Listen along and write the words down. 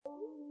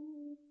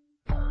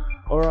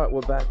Alright,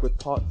 we're back with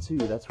part 2.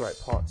 That's right,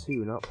 part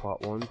 2, not part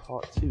 1,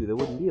 part 2. There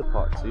wouldn't be a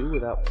part 2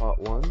 without part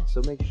 1,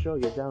 so make sure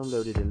you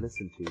downloaded and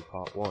listened to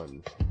part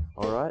 1.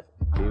 Alright,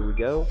 here we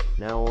go.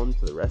 Now on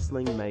to the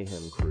Wrestling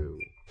Mayhem crew.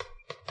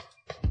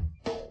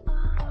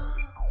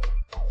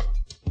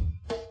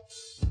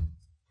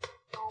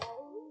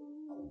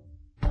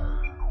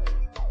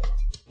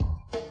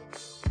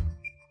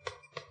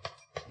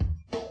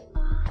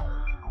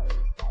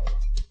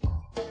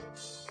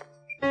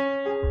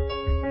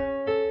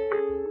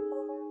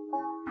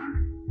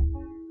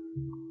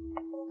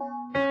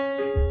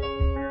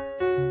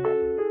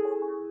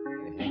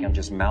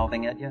 Just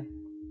mouthing at you?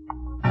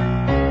 I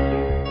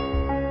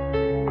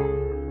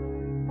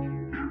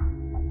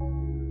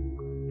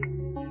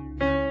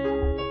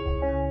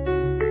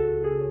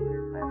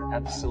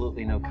have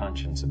absolutely no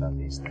conscience about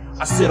these things.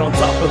 I sit on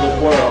top of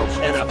the world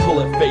and I pull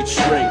at fate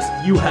strings.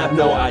 You have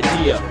no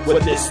idea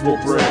what this will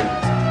bring.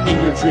 In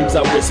your dreams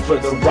I whisper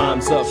the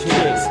rhymes of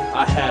kings.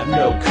 I have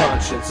no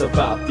conscience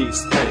about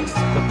these things.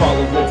 The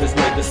fall of winter's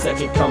made the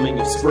second coming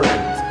of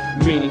spring.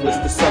 Meaningless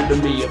the sun to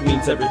me, it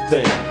means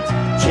everything.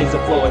 Change the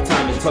flow of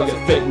time and tug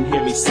at fate and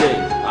hear me sing.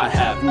 I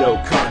have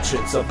no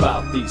conscience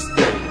about these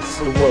things.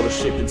 The world is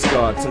shaped and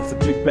scarred since the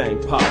Big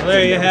Bang pop. Well,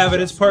 there you have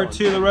it. It's part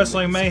 2 of the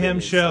Wrestling Mayhem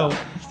show.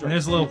 And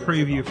there's a little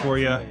preview for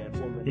you.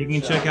 You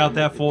can check out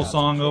that full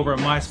song over at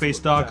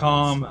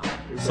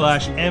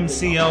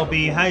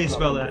myspace.com/MCLB. How do you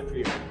spell that?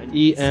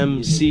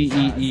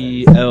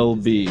 EMCEELB.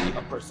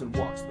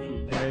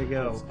 There you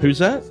go. Who's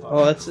that?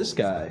 Oh, that's this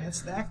guy.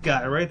 That's that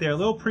guy right there. A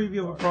little preview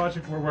of a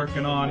project we're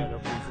working on.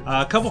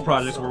 A couple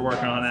projects we're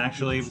working on,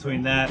 actually,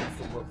 between that.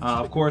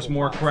 Of course,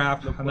 more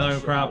crap. Another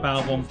crap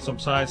album. Some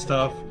side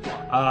stuff.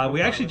 We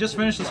actually just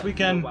finished this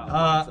weekend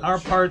our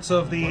parts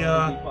of the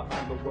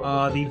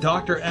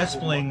Dr.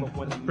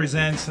 Espling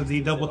presents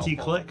the Double T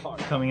Click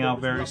coming out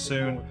very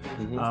soon.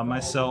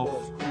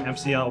 Myself,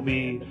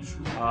 MCLB,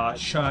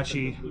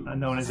 Shachi,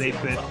 known as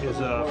 8-Bit, is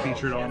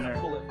featured on there.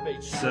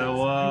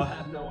 So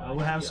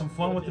we'll have some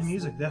fun with the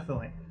music,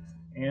 definitely,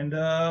 and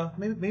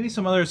maybe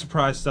some other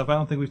surprise stuff I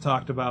don't think we've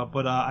talked about,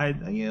 but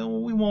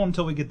we won't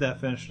until we get that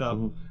finished up.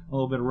 A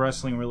little bit of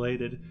wrestling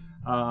related,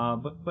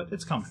 but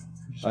it's coming.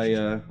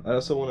 I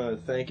also want to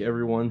thank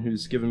everyone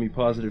who's given me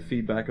positive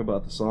feedback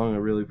about the song. I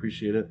really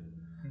appreciate it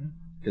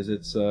because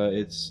it's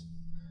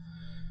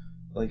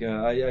like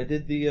I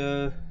did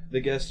the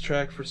guest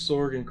track for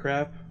Sorg and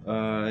Crap.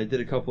 I did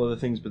a couple other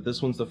things, but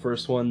this one's the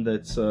first one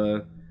that's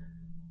Sorg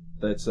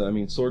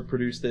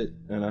produced it,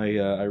 and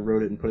I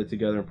wrote it and put it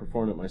together and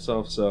performed it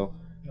myself. So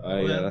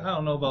I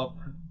don't know about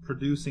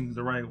producing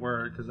the right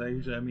word, because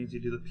that means you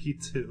do the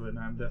P2, and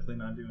I'm definitely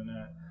not doing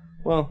that.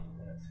 Well,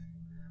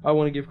 I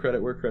want to give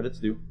credit where credit's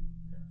due.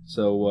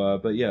 So,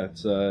 but yeah,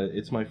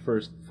 it's my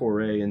first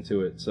foray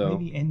into it. So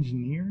maybe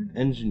engineered.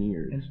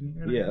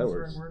 Yeah, that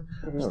works.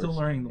 I'm still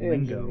learning the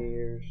lingo.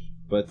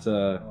 But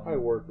I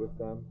work with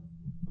them.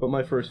 But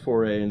my first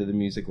foray into the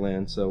music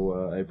land, so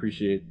I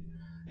appreciate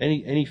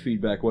any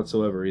feedback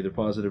whatsoever, either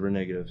positive or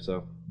negative.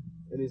 So.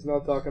 And he's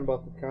not talking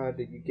about the kind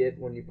that you get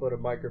when you put a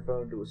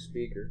microphone to a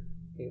speaker.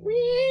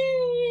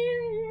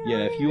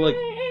 Yeah,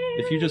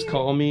 if you just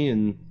call me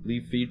and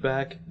leave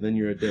feedback, then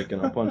you're a dick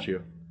and I'll punch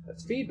you.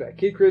 That's feedback.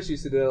 Kid Chris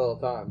used to do that all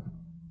the time.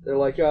 They're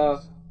like,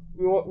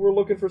 we're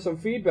looking for some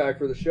feedback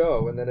for the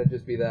show, and then it'd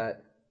just be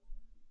that.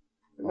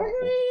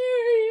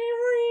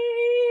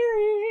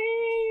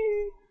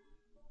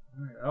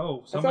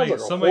 Oh, somebody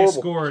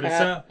scored.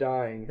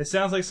 Dying. It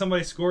sounds like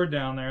somebody scored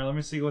down there. Let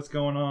me see what's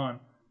going on.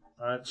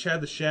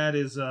 Chad the Shad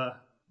is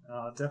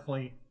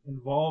definitely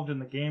involved in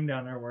the game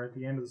down there. We're at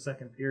the end of the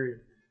second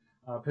period.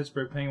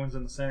 Pittsburgh Penguins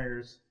and the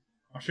Senators.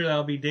 I'm sure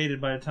that'll be dated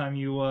by the time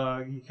you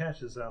catch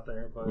this out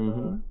there. But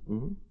there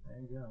you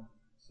go.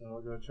 So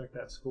I'll go check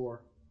that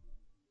score.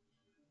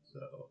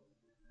 So,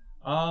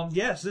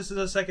 yes, this is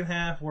the second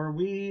half where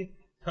we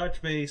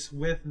touch base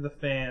with the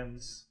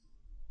fans.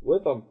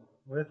 With them.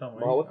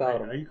 Not without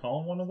them. Are you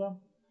calling one of them?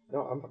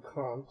 No, I'm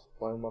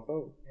playing my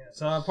phone. Yeah,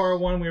 so part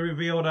 1, we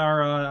revealed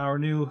our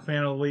new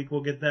fan of the week.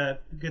 We'll get to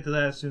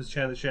that as soon as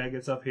Chad the Shad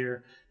gets up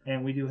here,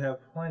 and we do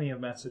have plenty of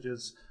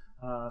messages.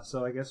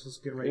 So I guess let's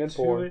get right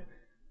to it.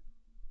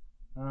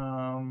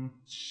 And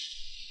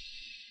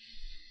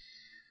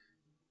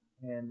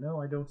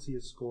no, I don't see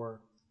a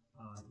score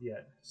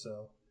yet.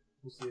 So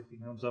we'll see if he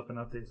comes up and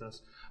updates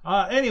us.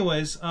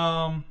 Anyways,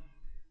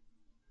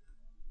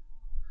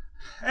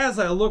 as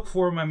I look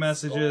for my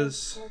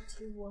messages.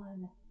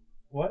 2-1.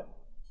 What?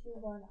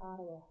 2-1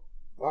 Ottawa.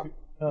 What? It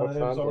was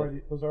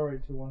already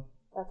 2-1.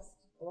 Where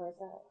is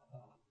that?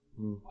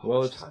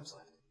 Well, it's time's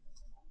left.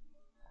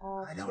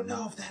 I don't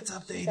know if that's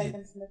updated.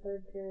 Seconds in the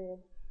third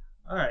period.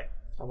 All right.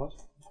 How much?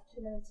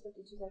 2 minutes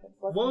 52 seconds.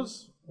 What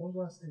was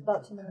last thing?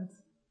 About 2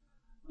 minutes.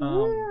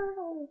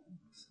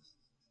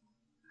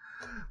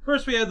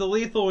 First, we had the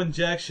Lethal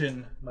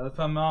Injection by the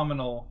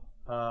phenomenal.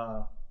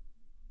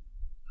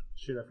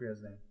 Shoot, I forget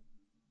his name.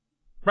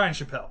 Brian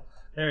Chappelle.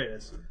 There it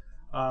is.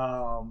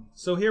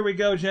 So here we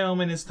go,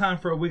 gentlemen. It's time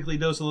for a weekly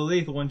dose of the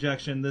Lethal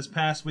Injection this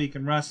past week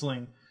in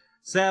wrestling.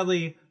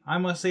 Sadly, I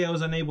must say I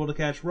was unable to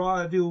catch Raw.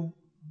 I do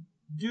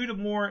due to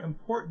more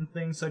important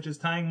things such as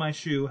tying my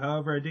shoe.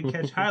 However, I did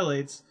catch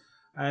highlights,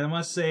 and I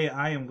must say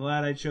I am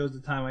glad I chose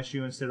to tie my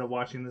shoe instead of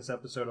watching this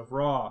episode of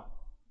Raw.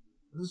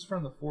 This is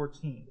from the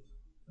 14th.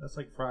 That's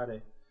like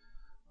Friday.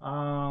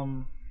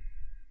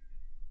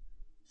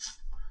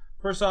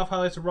 First off,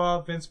 highlights of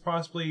Raw. Vince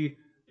possibly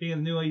being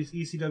the new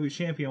ECW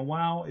champion.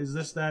 Wow, is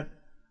this that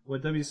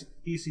what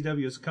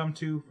ECW has come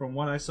to from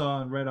what I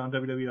saw and read on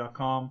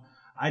WWE.com?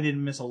 I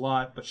didn't miss a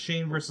lot, but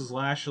Shane versus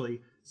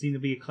Lashley seemed to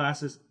be a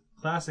classic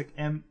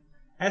SMOC,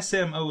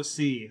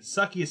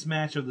 suckiest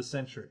match of the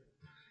century.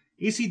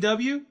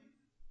 ECW,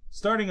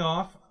 starting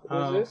off.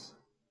 What is this?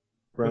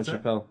 Brian What's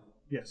that? Chappelle.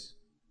 Yes.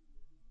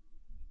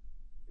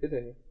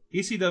 Continue.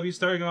 ECW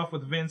starting off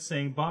with Vince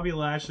saying Bobby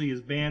Lashley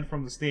is banned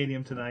from the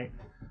stadium tonight.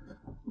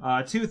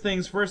 Two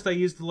things. First, I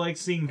used to like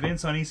seeing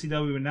Vince on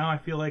ECW, but now I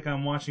feel like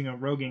I'm watching a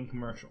Rogaine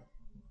commercial.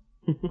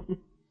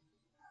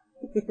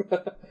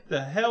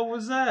 The hell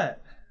was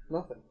that?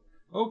 Nothing.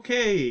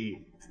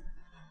 Okay.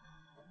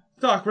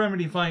 Doc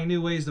Remedy finding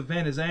new ways to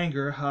vent his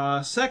anger.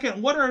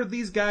 Second, what are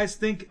these guys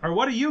think? Or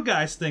what are you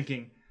guys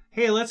thinking?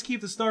 Hey, let's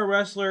keep the star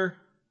wrestler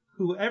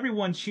who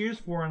everyone cheers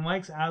for and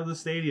likes out of the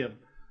stadium.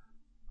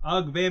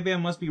 Ugh, Bam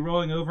Bam must be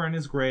rolling over in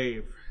his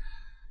grave.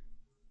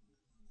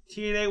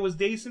 TNA was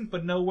decent,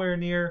 but nowhere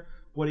near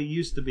what it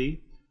used to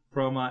be.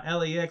 From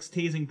LAX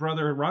tasing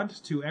Brother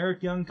Runt to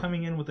Eric Young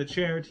coming in with a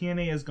chair,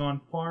 TNA has gone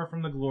far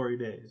from the glory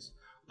days.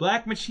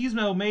 Black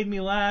Machismo made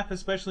me laugh,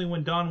 especially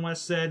when Don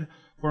West said,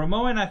 "For a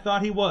moment I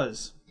thought he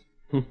was."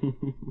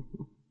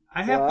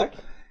 I have Black?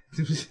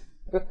 to...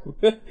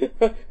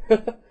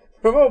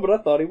 For a moment,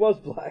 I thought he was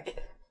black.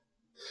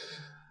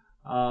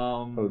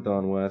 Oh,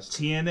 Don West.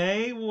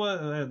 TNA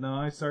was... no,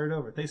 I started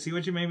over. They see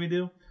what you made me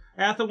do?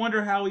 I have to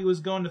wonder how he was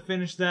going to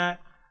finish that.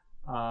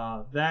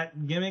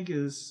 That gimmick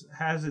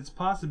has its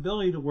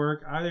possibility to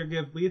work. Either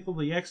give Lethal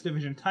the X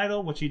Division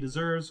title, which he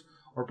deserves,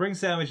 or bring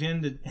Savage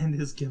in to end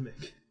his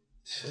gimmick.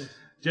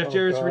 Jeff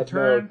Jarrett's God,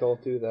 return... No,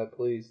 don't do that,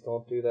 please.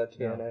 Don't do that,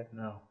 TNA.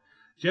 No.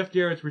 Jeff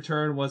Jarrett's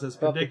return was as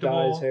Cut the guy's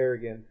predictable hair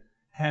again.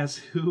 as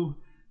who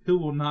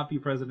will not be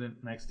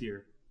president next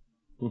year.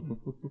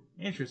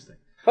 Interesting.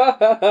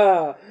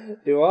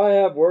 Do I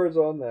have words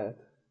on that?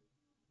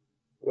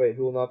 Wait,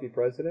 who will not be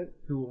president?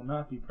 Who will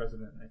not be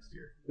president next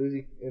year? Who's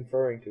he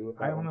inferring to? With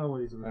that I don't one? know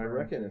what he's I referring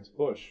reckon to. it's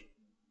Bush.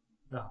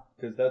 No.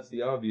 Because that's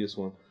the obvious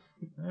one.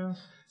 Yeah.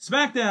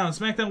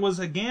 SmackDown was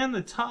again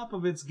the top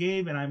of its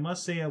game, and I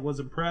must say I was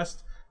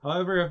impressed.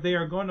 However, if they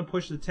are going to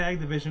push the tag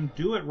division,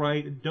 do it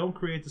right. Don't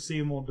create the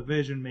same old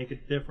division. Make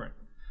it different.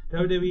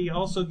 WWE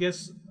also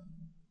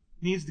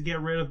needs to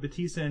get rid of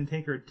Batista and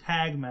Taker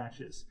tag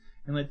matches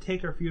and let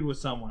Taker feud with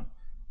someone.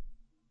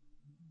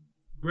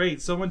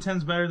 Great. Someone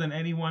 10's better than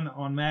anyone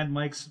on Mad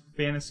Mike's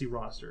fantasy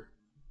roster.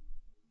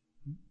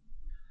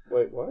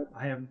 Wait, what?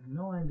 I have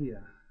no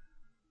idea.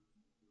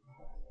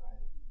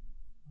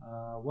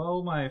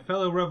 Well, my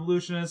fellow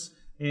revolutionists,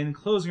 in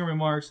closing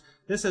remarks,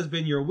 this has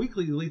been your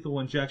weekly lethal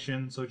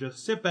injection, so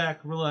just sit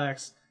back,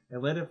 relax,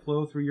 and let it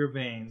flow through your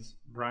veins.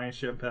 Brian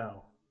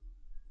Chappelle.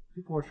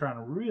 People are trying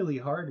really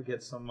hard to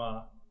get some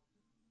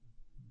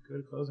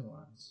good closing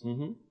lines.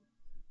 Mm-hmm.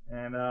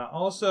 And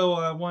also,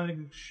 I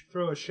wanted to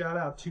throw a shout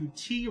out to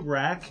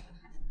T-Rack.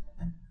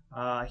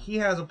 He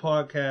has a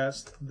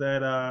podcast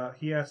that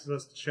he asked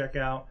us to check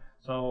out.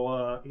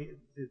 So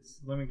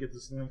let me get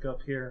this link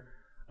up here.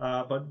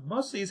 But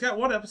mostly, he's got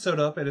one episode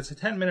up, and it's a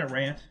 10-minute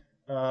rant.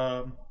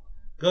 Go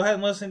ahead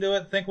and listen to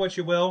it. Think what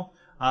you will.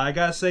 I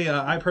gotta say,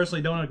 I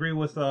personally don't agree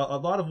with a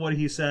lot of what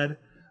he said.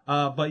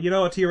 But you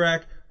know what,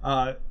 T-Rack?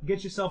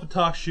 Get yourself a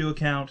TalkShoe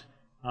account.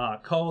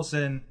 Call us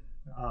in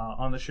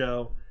on the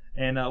show.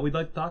 And we'd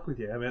like to talk with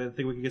you. I mean, I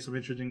think we can get some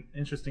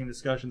interesting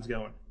discussions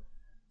going.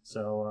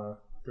 So,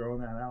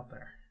 throwing that out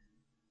there.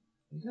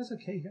 You guys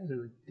okay? You guys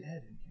are like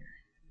dead in here.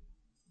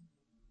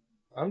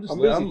 I'm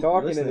busy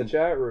talking in the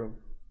chat room.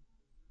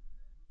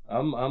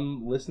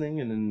 I'm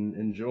listening and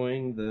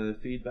enjoying the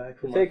feedback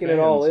from You're taking our it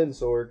all fans. in,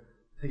 Sword.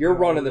 You're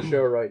running the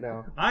show right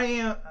now. I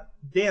am.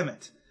 Damn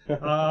it.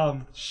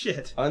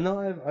 Shit. I know.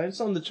 I have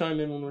something to chime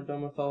in when we're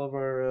done with all of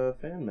our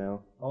fan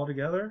mail. All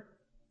together?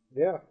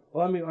 Yeah.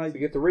 Well, I mean, So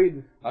get to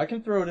reading. I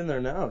can throw it in there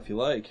now if you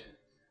like.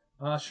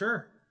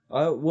 Sure.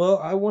 Well,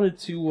 I wanted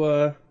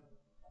to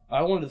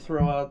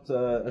throw out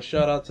a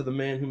shout out to the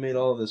man who made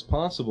all of this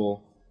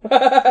possible.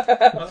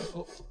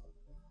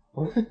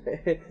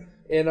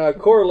 In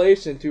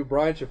correlation to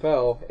Brian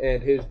Chappelle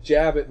and his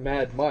jab at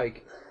Mad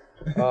Mike,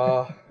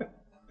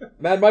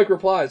 Mad Mike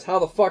replies, "How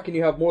the fuck can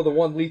you have more than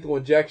one lethal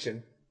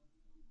injection?"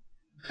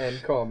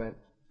 End comment.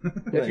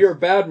 If you're a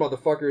bad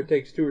motherfucker, it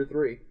takes 2 or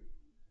 3.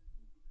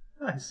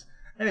 Nice.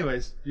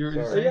 Anyways, you're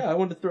Sorry. So yeah, I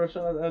wanted to throw a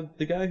shout out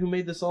the guy who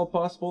made this all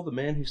possible, the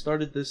man who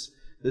started this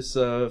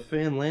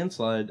fan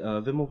landslide,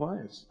 Vimal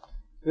Vyas.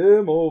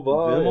 Vimal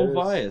Vyas. Vimal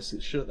Vyas.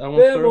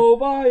 Vimal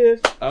Vyas.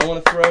 I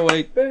want to throw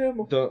a.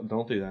 Vimal.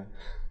 Don't do that.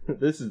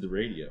 This is the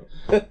radio.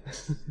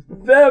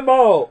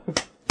 Vimo.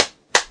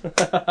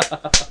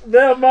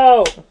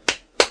 Vimo.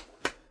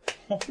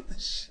 Holy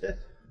shit.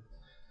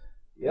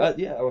 Yeah,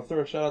 I want to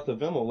throw a shout out to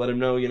Vimal. Let him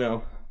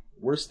know,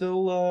 we're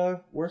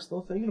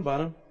still thinking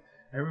about him.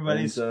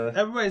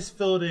 Everybody's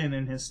filled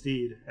in his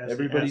stead as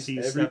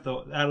he stepped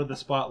out of the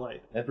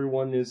spotlight.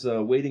 Everyone is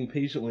waiting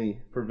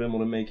patiently for Vimmel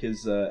to make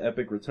his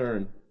epic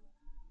return.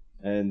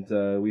 And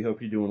we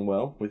hope you're doing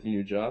well with your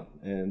new job,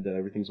 and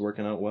everything's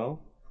working out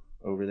well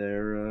over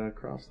there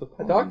across the I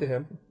pond. talked to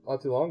him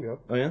not too long ago.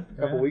 Oh, yeah?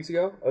 A couple weeks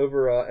ago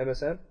over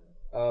MSN,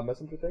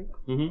 messenger thing.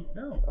 Mm-hmm.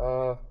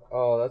 No.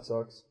 Oh, that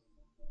sucks.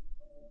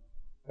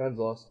 Pen's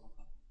lost.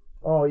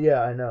 Oh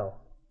yeah, I know.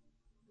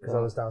 Because I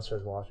was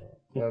downstairs watching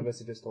it.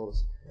 Missy just told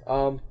us.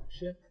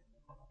 Shit.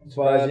 Surprised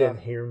But, you didn't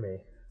hear me.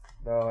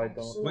 no, I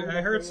don't. Wait,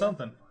 I heard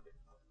something.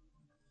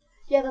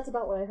 Yeah, that's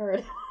about what I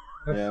heard.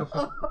 Yeah.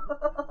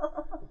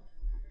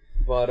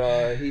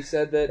 But he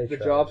said that They the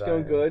tried, job's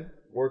going right? good.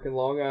 Working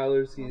long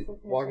hours. He's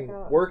Okay, check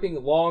out. working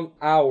long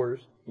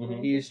hours.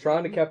 Mhm. He's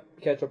trying to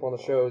catch up on the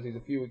shows. He's a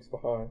few weeks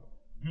behind.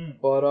 Hmm.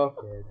 But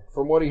Good.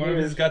 from what he One of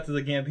hears, his got to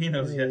the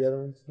Gambinos Any of yet. the other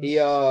ones?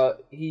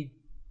 he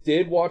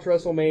did watch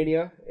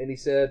WrestleMania, and he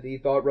said he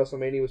thought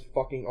WrestleMania was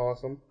fucking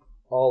awesome.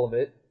 All of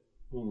it.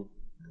 Hmm.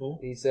 Cool.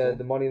 He said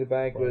the Money in the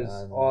Bank was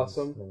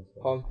awesome.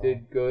 Punk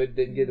did good.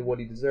 Didn't get what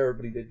he deserved,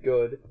 but he did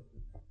good.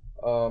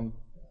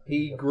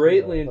 He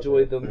greatly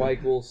enjoyed the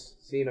Michaels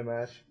Cena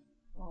match.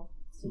 Oh,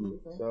 super.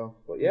 So,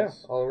 but yeah,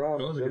 all around,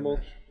 That was a good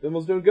match.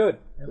 Vimmel's doing good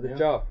for the Yeah.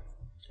 job,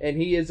 and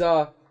he is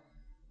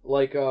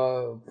like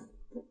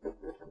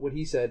what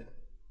he said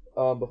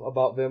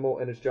about Vimmel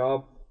and his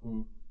job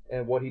Mm.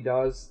 and what he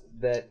does.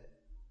 That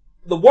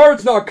the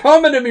word's not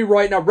coming to me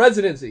right now.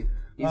 Residency.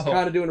 He's Oh.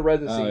 kind of doing a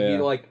residency. Oh, yeah. He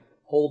like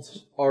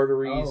holds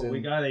arteries Oh, and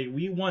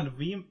we want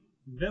Vim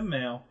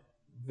mail.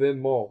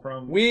 Vimmel.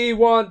 From- We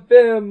want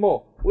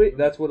Vimmel.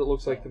 That's what it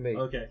looks like to me.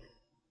 Okay.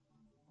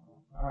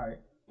 All right.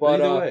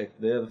 But either way,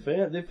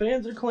 the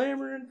fans are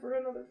clamoring for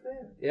another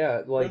fan.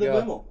 yeah, like the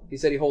Vimmel. he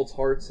said, he holds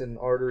hearts and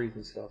arteries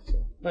and stuff.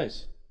 So.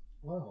 Nice.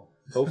 Wow.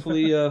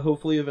 Hopefully,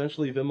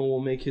 eventually Vimmel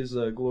will make his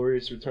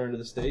glorious return to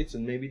the States,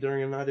 and maybe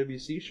during an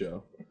IWC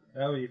show,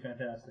 That would be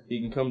fantastic. he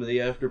can come to the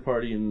after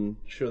party and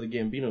show the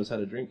Gambinos how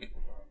to drink.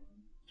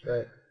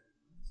 Right.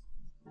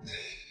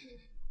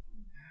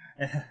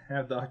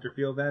 Have Doctor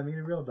feel bad, meet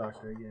a real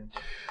doctor again.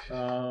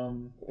 Yeah.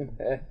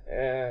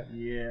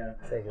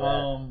 Take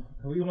that.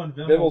 We want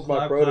Vimmel. Vimmel's my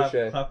clap,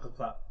 protege. Clap, clap,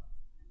 clap.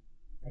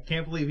 I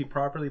can't believe he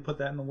properly put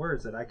that in the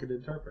words that I could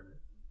interpret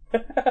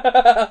it.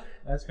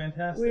 That's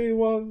fantastic. We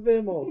want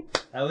Vimmel.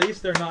 At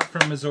least they're not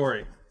from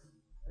Missouri.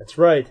 That's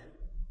right.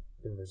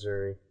 In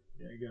Missouri.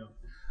 There you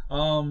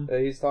go.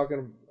 He's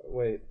talking.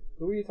 Wait,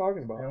 who are you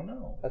talking I about? don't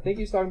know. I think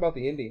he's talking about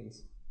the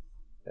Indians.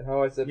 And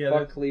how I said Yeah, fuck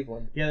that's-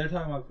 Cleveland. Yeah, they're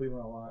talking about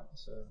Cleveland a lot,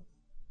 so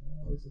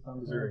at least it's not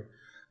Missouri.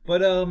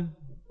 But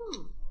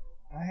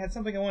I had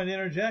something I wanted to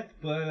interject,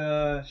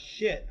 but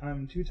shit,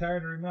 I'm too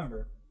tired to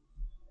remember.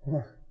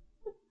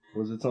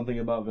 Was it something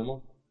about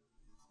Vimmel?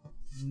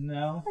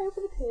 No. I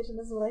open the page and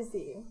this is what I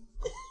see.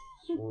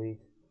 Sweet.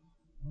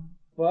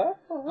 What?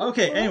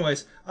 Okay.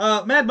 Anyways,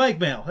 Mad Mike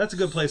Mail. That's a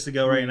good place to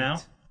go right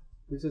now.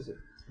 Who's this?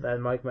 Mad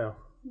Mike Mail.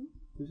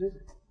 Who's this?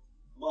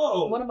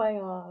 Whoa. One of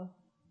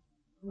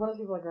the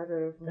people I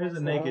graduated from. There's a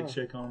high naked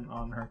school. chick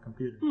on her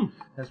computer.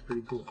 That's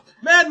pretty cool.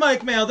 Mad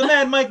Mike Mail. The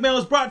Mad Mike Mail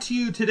is brought to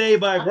you today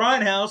by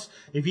Grindhouse.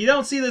 If you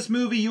don't see this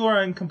movie, you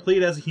are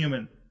incomplete as a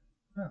human.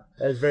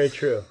 That is very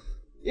true.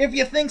 If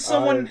you think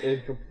someone... I'm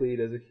incomplete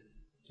as a.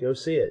 Go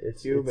see it.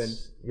 It's Human.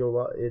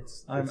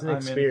 It's I'm an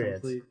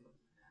experience. incomplete.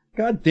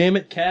 God damn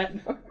it, cat!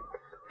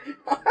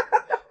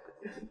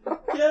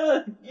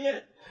 Yeah.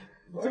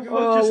 What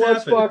Oh, just what's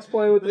happened? Fox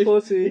playing with the The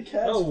pussy?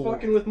 cat's Oh.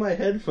 fucking with my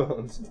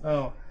headphones.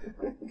 Oh.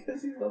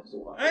 Because he loves to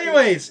watch.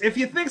 Anyways, if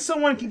you think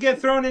someone can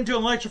get thrown into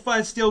an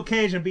electrified steel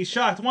cage and be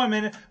shocked 1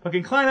 minute, but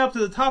can climb up to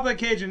the top of the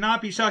cage and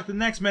not be shocked the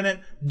next minute,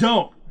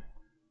 don't.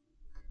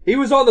 He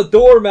was on the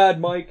door, Mad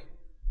Mike.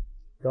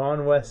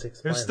 Don West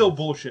explains. It's still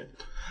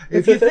bullshit.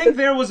 If you think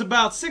there was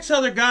about 6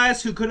 other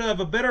guys who could have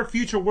a better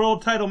future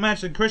world title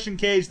match than Christian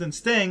Cage than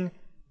Sting,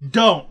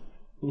 don't.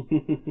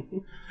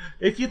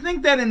 If you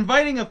think that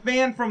inviting a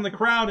fan from the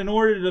crowd in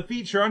order to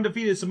defeat your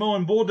undefeated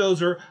Samoan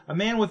Bulldozer, a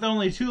man with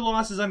only 2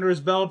 losses under his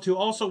belt, to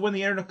also win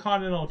the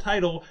Intercontinental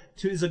title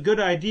is a good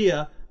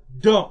idea,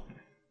 don't.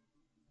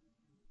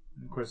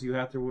 Of course, you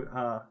have to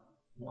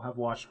have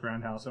watched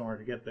Grindhouse in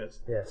order to get this.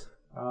 Yes.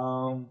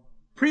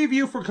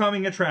 Preview for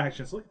coming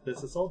attractions. Look at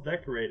this. It's all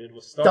decorated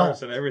with stars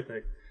Don't. and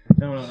everything.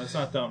 No, that's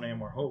not Don't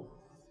anymore. Oh.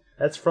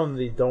 That's from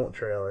the Don't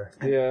trailer.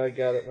 Yeah, I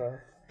got it now.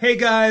 Hey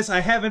guys,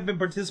 I haven't been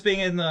participating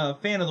in the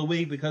Fan of the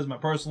Week because my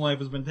personal life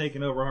has been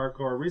taking over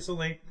hardcore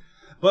recently.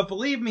 But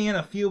believe me, in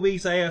a few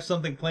weeks I have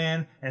something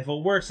planned, and if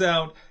it works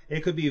out,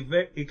 it could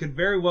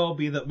very well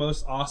be the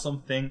most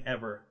awesome thing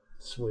ever.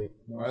 Sweet.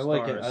 More I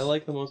like it. stars. I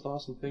like the most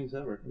awesome things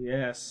ever.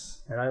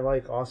 Yes. And I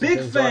like awesome Big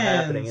things are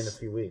happening fans. in a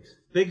few weeks.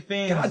 Big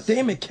fans God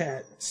damn it,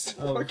 cat!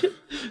 Oh.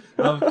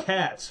 of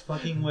cats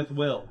fucking with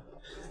Will.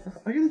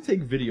 I gotta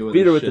take video of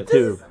Beat her this with the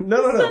shit. tube.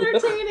 No.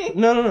 Entertaining.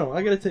 No.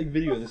 I gotta take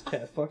video of this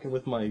cat fucking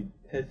with my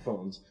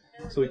headphones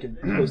so we can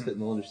post it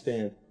and they'll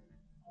understand.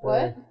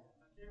 What?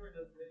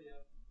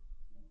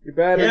 Your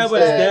battery's Yeah,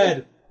 but it's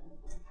dead.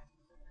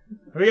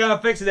 dead. We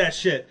gotta fix that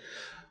shit.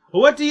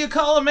 What do you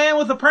call a man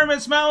with a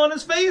permanent smile on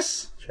his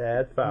face?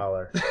 Chad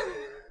Fowler.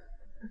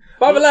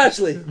 Bobby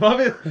Lashley.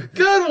 Bobby,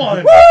 good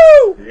one.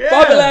 Woo! Yeah.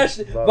 Bobby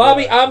Lashley. Bobby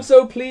Bobby, Lashley. I'm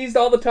so pleased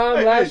all the time,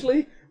 Hey,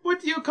 Lashley.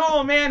 What do you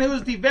call a man who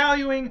is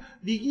devaluing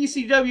the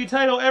ECW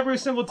title every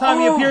single time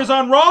he Oh. appears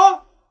on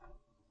Raw?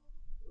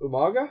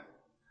 Umaga?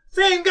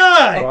 Same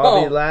guy.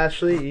 Bobby Oh.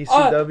 Lashley,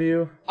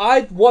 ECW.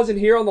 I wasn't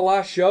here on the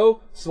last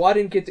show, so I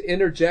didn't get to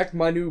interject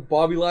my new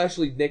Bobby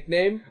Lashley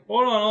nickname.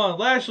 Hold on.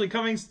 Lashley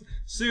coming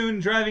soon,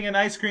 driving an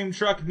ice cream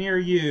truck near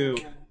you.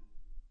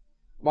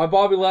 My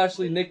Bobby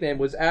Lashley nickname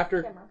was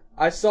after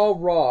I saw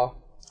Raw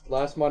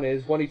last Monday,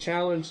 is when he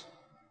challenged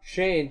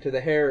Shane to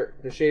the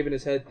shaving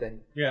his head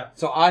thing. Yeah.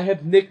 So I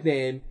have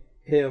nicknamed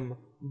him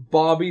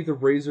Bobby the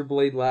Razor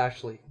Blade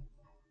Lashley.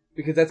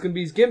 Because that's going to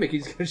be his gimmick.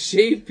 He's going to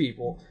shave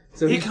people.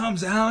 So He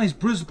comes out, he's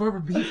Bruce Barber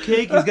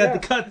Beefcake, he's got the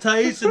cut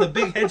tights and the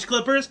big hedge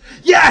clippers.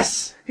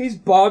 Yes! he's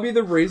Bobby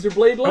the Razor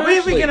Blade Lashley.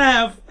 If we can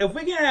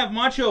have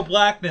Macho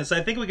Blackness,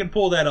 I think we can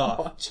pull that off.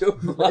 Macho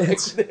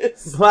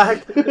Blackness.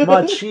 Black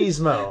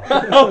Machismo.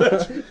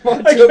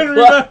 Macho I couldn't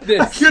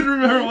Blackness.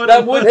 remember what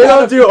That it would They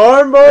don't do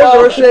arm bars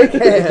or shake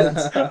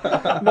hands.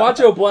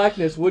 Macho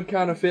Blackness would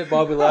kind of fit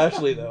Bobby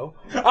Lashley, though.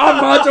 I'm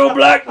Macho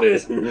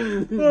Blackness!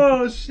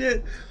 Oh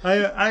shit!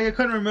 I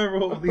couldn't remember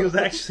what he was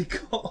actually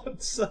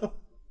called. So,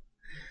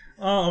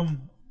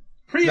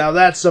 Now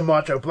that's some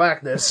macho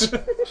blackness.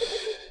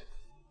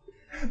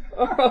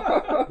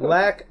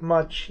 Black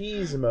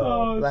Machismo.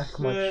 Oh, Black shit.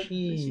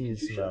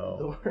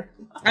 Machismo.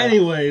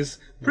 anyways,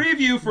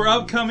 preview for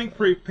upcoming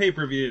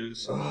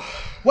pay-per-views.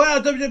 Wow,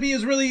 WWE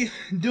is really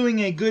doing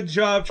a good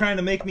job trying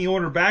to make me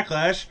order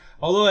Backlash.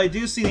 Although I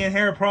do see the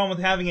inherent problem with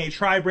having a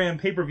tri-brand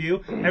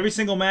pay-per-view. Every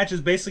single match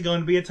is basically going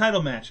to be a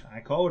title match. I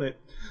called it.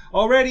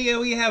 Already,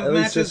 we have At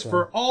least matches this one.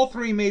 for all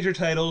three major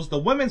titles, the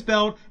women's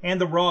belt and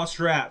the Raw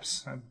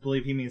straps. I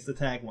believe he means the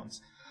tag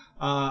ones.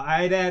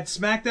 I'd add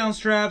SmackDown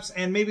straps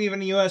and maybe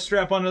even a US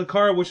strap onto the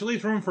card, which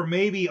leaves room for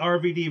maybe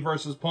RVD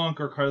versus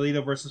Punk or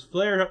Carlito versus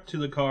Flair up to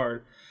the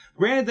card.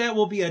 Granted, that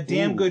will be a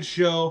damn good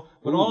show,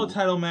 but all the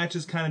title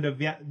matches kind of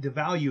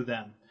devalue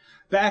them.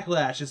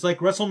 Backlash, it's like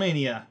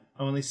WrestleMania,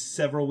 only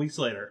several weeks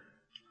later.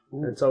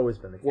 It's always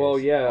been the case. Well,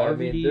 yeah, I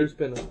mean, RVD. there's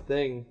been a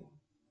thing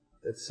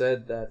that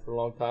said that for a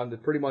long time,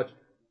 that pretty much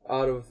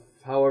out of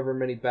however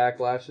many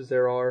backlashes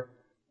there are,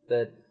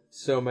 that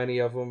so many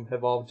of them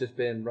have all just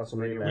been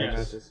WrestleMania Yes.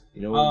 matches.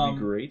 You know what would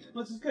be great?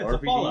 This is good. It's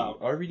a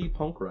Fallout. RVD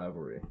Punk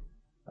rivalry.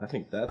 I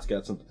think that's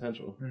got some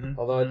potential.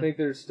 Although I think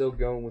they're still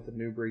going with the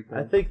new breed thing.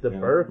 I think the Yeah.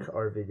 Burke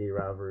RVD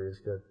rivalry is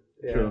good.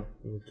 yeah. True.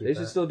 You can keep They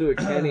should that. still do a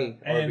Kenny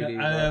And RVD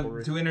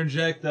rivalry. to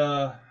interject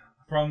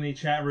from the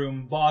chat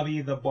room,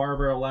 Bobby the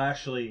Barber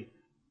Lashley.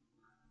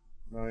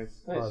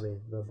 Nice. Bobby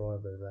the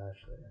Barber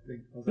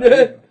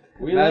Lashley.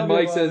 We Mad love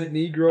Mike you, says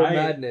Bobby. Negro I-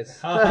 Madness.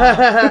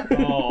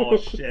 Oh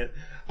shit.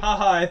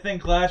 Haha, I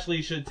think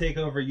Lashley should take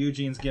over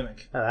Eugene's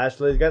gimmick.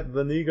 Ashley's got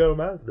the Nego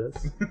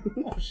Madness.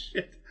 Oh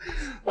shit.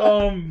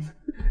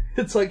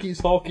 It's like he's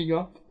hulking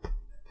up.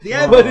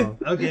 Yeah, Oh.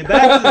 but okay,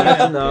 back to the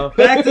email. No.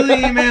 Back to the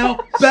email.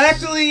 Back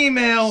to the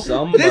email.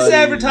 Somebody's- This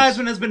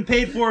advertisement has been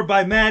paid for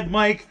by Mad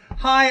Mike.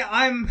 Hi,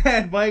 I'm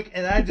Mad Mike,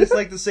 and I'd just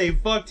like to say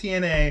fuck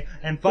TNA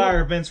and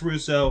fire Vince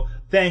Russo.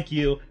 Thank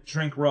you.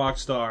 Drink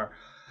Rockstar.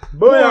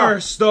 More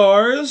Booyah!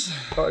 stars.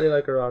 Party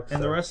like a rock star.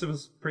 And the rest of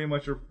us pretty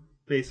much are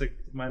basic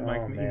Mad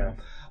Mike man. email.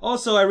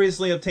 Also, I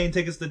recently obtained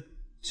tickets to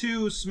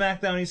 2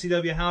 SmackDown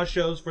ECW house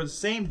shows for the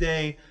same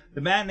day, the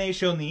matinee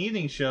show and the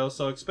evening show,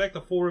 so expect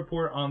a full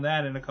report on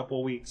that in a couple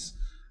of weeks.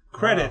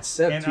 Credits Is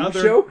that and 2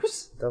 other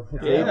shows? Double Yeah.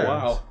 K.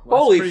 Wow. That's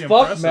Holy pretty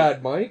fuck, impressive.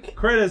 Mad Mike.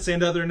 Credits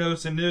and other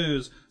notes and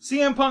news.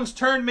 CM Punk's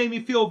turn made me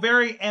feel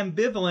very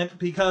ambivalent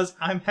because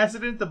I'm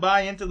hesitant to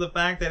buy into the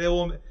fact that it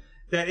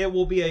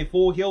will be a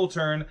full heel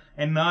turn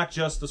and not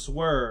just a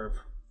swerve.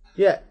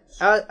 Yeah,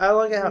 I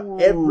like how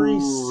every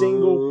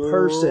single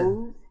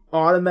person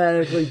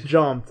automatically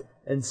jumped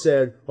and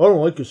said, "I don't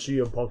like a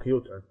CM Punk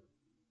heel turn.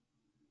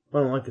 I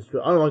don't like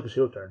his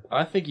heel turn.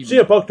 I think he'd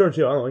CM Punk turns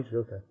heel. I don't like his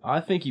heel turn. I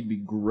think he'd be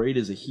great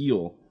as a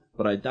heel,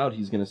 but I doubt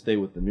he's going to stay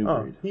with the new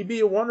Oh, breed. he'd be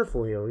a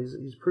wonderful heel.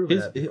 He's proven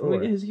that before.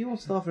 His heel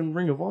stuff in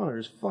Ring of Honor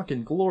is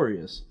fucking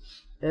glorious.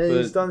 And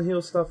he's but- done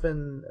heel stuff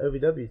in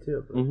OVW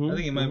too. Mm-hmm. I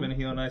think he might have been a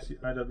heel in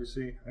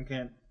IWC. I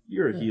can't.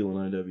 You're a heel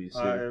in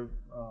IWC.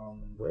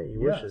 Way he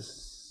yes.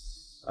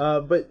 wishes.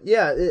 But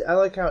yeah, I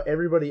like how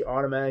everybody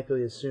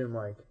automatically assumed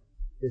like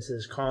this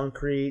is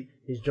concrete.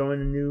 He's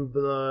joining New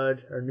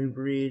Blood or New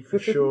Breed for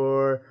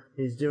sure.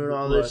 He's doing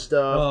all this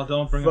stuff. Oh,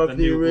 don't bring Fuck up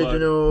the the New Blood.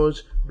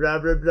 originals. Blah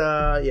blah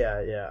blah. Yeah.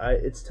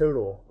 It's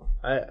total.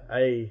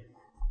 I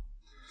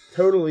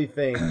totally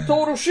think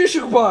Total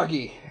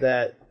shishikabagi.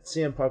 that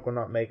CM Punk will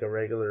not make a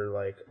regular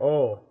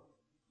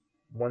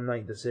one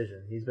night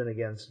decision. He's been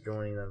against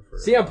joining them for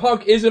CM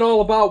Punk isn't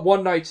all about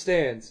one night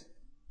stands.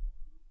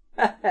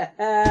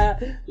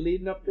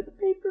 Leading up to the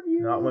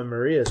pay-per-view. Not when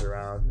Maria's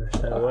around.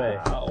 There's no way.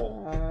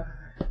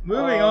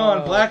 Moving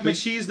on, Black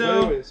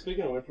Machismo. Wait,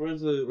 speaking of which,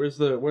 where's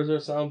our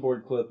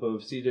soundboard clip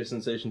of CJ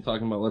Sensation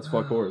talking about Let's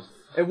Fuck Whores?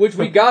 In which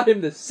we got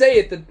him to say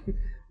it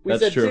We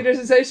That's said true. CJ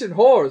Sensation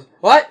whores.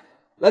 What?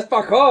 That's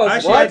because.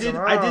 Actually,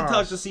 what? I did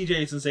talk to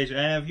CJ Sensation,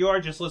 and if you are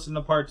just listening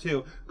to part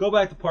 2, go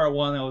back to part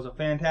 1. That was a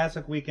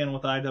fantastic weekend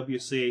with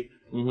IWC.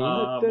 And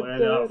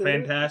a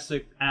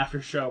fantastic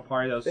after show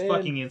party. That was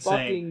fucking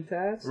insane.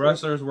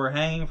 Wrestlers were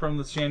hanging from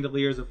the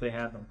chandeliers if they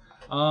had them.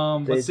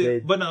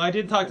 But no, I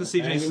did talk to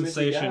CJ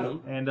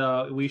Sensation,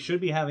 and we should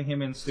be having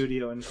him in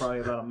studio in probably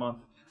about a month.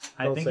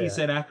 I think he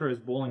said after his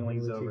bowling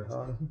league's over.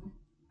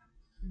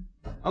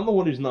 I'm the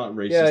one who's not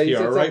racist Yeah, he here,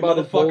 said alright, something about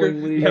the bowling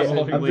motherfucker? league. Yeah,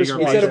 bowling league or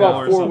He said about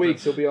baseball or 4 something.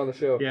 weeks he'll be on the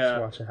show.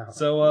 Yeah.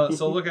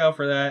 So look out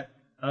for that.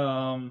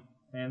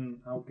 And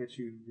I'll get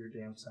you your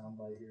damn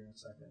soundbite here in a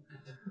second.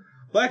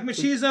 Black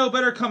Machismo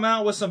better come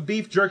out with some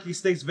beef jerky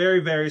sticks very,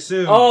 very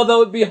soon. Oh, that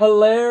would be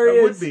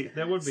hilarious.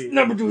 That would be.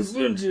 Number 2 is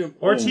Slim Jim.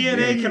 Or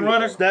TNA can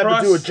run Snap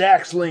across. into a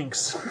Jack's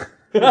Links.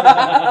 Wait,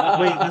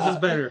 this is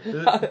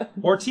better.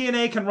 Or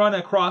TNA can run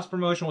a cross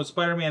promotion with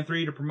Spider-Man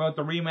 3 to promote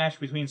the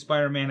rematch between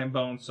Spider-Man and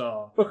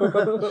Bonesaw.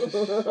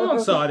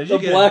 Bonesaw, did you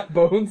The get Black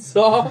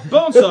Bonesaw.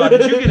 Bonesaw,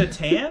 did you get a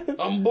tan?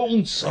 I'm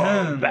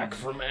Bonesaw, back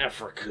from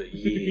Africa,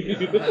 yeah.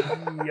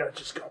 I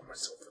just got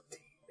myself a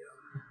tea.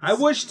 I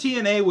wish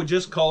TNA would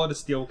just call it a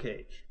steel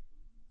cage.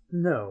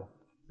 No.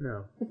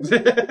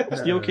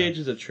 Steel Cage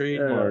is a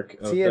trademark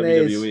of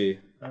TNA's WWE.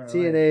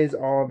 TNA is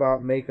all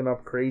about making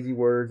up crazy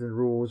words and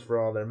rules for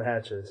all their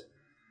matches.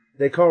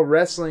 They call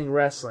wrestling,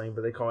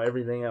 but they call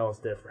everything else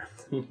different.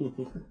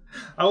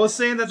 I was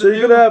saying that So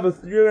you're gonna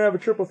have a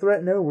triple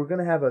threat? No, we're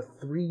gonna have a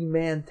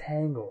 3-man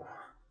tangle.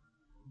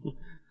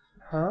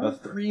 Huh? A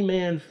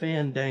 3-man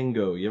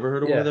fandango. You ever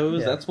heard of one of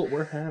those? Yeah. That's what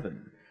we're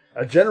having.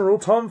 A general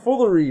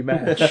tomfoolery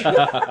match.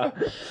 A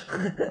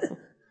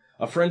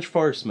French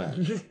farce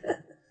match.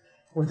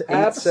 With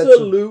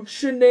Absolute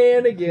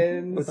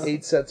shenanigans. With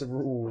 8 sets of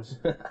rules.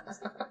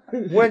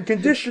 When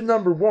condition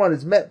number 1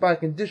 is met by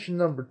condition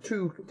number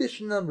 2,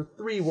 condition number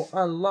 3 will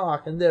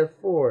unlock, and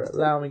therefore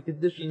allowing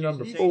condition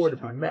number 4 to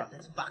be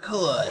met.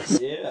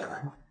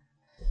 Yeah.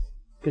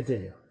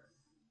 Continue.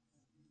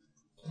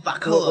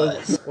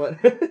 What?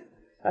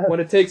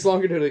 When it takes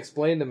longer to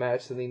explain the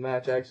match than the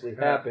match actually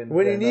happened.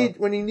 When you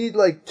need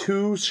like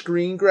 2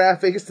 screen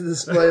graphics to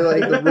display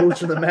like the rules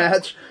for the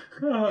match,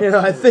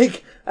 I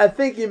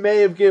think you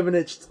may have given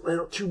it just a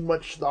little too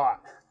much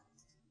thought.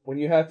 When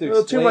you have to A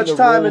little too explain much the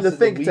time in rules the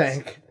think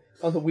tank.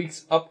 on the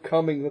week's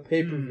upcoming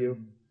pay-per-view.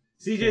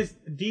 DJ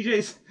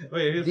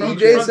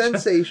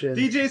Sensation.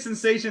 DJ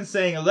Sensation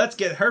saying, "Let's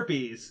get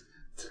herpes."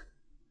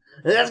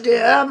 Let's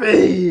get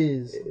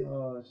herpes.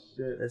 Oh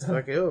shit! It's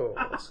like ew.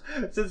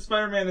 Since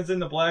Spider-Man is in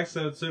the black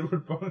suit, so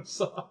would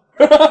Bonesaw.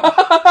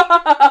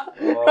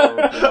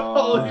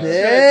 Holy shit.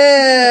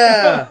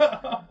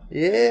 Yeah.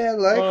 Yeah, I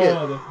like it.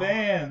 Oh, the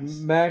fans.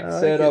 Max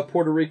said a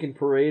Puerto Rican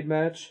parade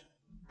match.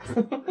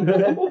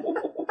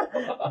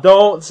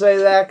 Don't say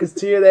that because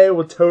TNA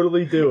will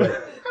totally do it.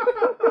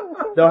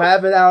 They'll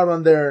have it out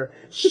on their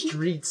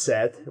street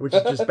set, which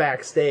is just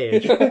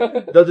backstage.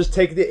 They'll just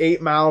take the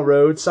 8 Mile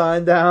Road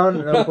sign down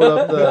and they'll put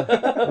up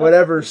the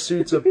whatever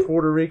suits a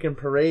Puerto Rican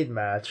parade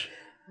match.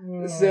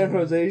 San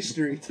Jose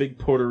Street. Big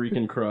Puerto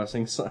Rican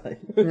crossing sign.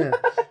 Yeah.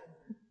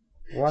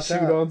 Watch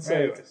Shoot out. on sight.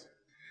 Anyways,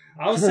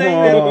 I was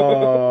saying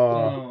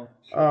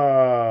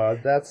that.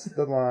 That's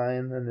the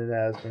line, and it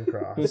has been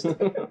crossed.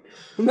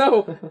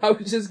 No, I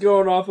was just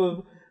going off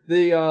of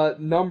the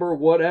number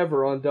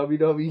whatever on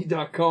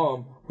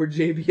WWE.com where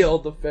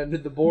JBL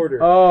defended the border.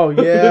 Oh,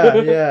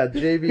 yeah,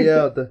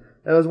 JBL.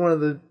 That was one of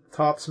the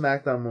top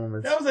SmackDown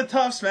moments. That was a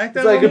tough SmackDown.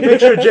 It's like a moment.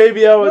 picture of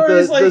JBL with Where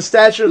he's the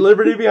Statue of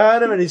Liberty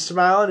behind him, and he's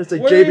smiling. It's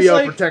like Where he's JBL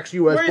like- protects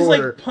U.S. Where he's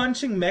border. like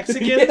punching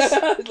Mexicans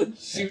Like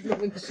shooting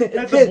them and shit.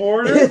 at the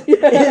border.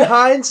 In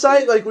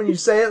hindsight, like when you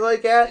say it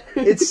like that,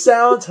 it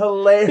sounds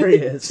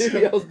hilarious.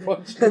 JBL's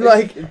punching And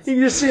like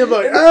you just see him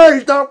like, "Hey,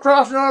 stop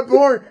crossing our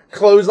border!"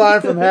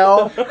 Clothesline from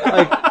hell.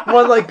 Like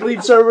one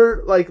leaps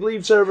over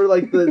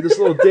this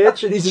little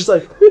ditch, and he's just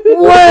like,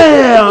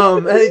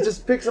 "Wham!" And he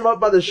just picks him up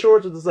by the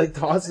shorts and just like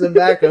tosses him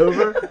back over.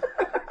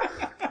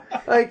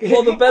 Like,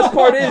 Well, the best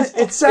part is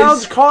it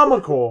sounds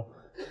comical,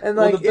 and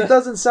Well, like the it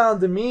doesn't sound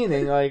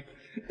demeaning. Like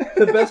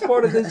the best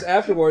part of this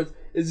afterwards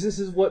is this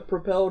is what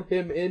propelled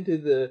him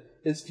into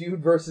his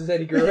feud versus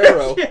Eddie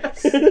Guerrero.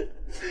 Yes.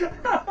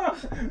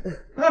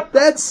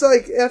 that's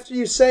like after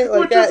you say it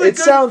like Which that, was a it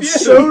good sounds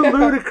feud. so It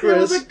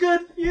ludicrous. was a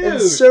good feud.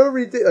 And so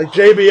ridiculous. Like,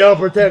 JBL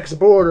protects the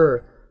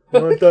border.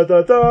 Da,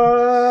 da,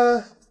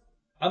 da.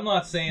 I'm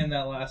not saying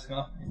that last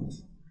comment.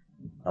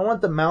 I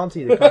want the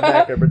Mountie to come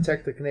back and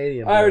protect the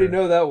Canadian border. I already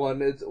know that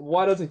one. It's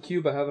why doesn't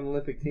Cuba have an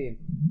Olympic team?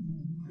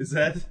 Is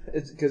that?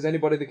 It's because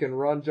anybody that can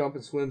run, jump,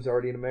 and swim is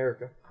already in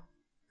America.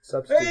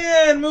 Substitute,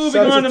 And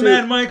moving on to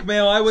Mad Mike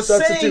Mail, I was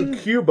substitute saying.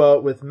 Cuba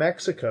with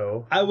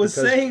Mexico. I was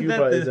because saying Cuba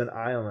that is an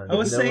island. I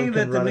was No saying one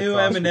that can the run new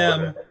across Eminem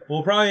border.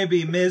 will probably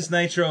be Miz,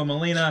 Nitro, and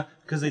Melina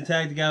because they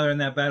tagged together in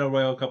that Battle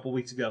Royal a couple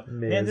weeks ago.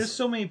 Miz. And there's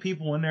so many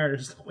people in there.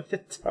 There's no way to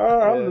tell. Oh,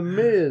 I'm the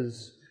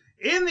Miz.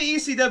 In the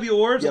ECW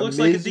Awards, it Yeah, looks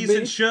like a Miz me?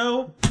 decent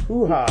show,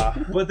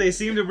 Hoo-ha. but they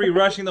seem to be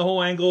rushing the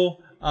whole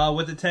angle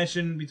with the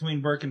tension between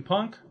Burke and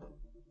Punk.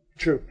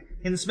 True.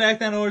 In the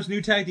SmackDown Owners,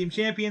 new tag team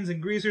champions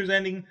and Greasers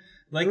ending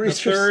like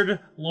Greasers. the third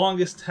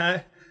longest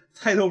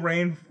title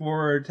reign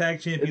for tag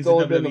champions It's in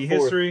only been WWE the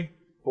fourth. history.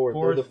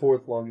 They're the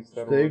fourth longest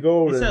title. Stay run.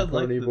 golden, He said,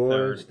 like, Pony the boy.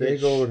 third. Stay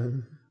Ish.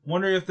 golden.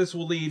 Wonder if this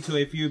will lead to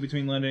a feud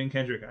between London and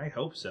Kendrick. I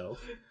hope so.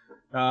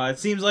 It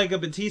seems like a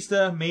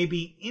Batista may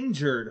be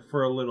injured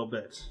for a little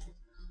bit.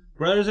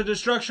 Brothers of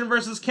Destruction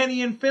versus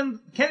Kennedy and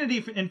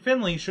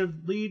Finlay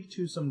should lead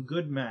to some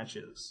good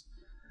matches.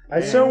 I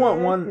still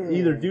want one,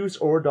 either Deuce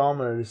or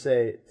Domino, to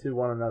say to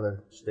one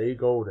another, "Stay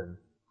golden,"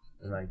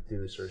 and like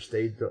Deuce or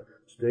 "Stay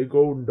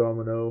golden,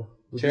 Domino."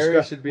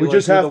 Cherry should be We like,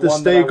 just "You're have the to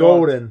one that I stay want."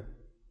 golden.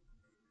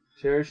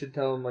 Cherry should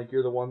tell him, like,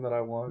 you're the one that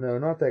I want. No,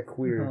 not that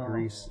queer No.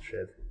 Grease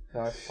shit.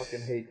 I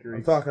fucking hate Grease.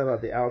 I'm talking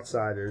about the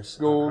outsiders.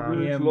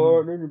 Golden Yeah.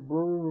 lightning,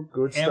 boom.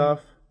 Good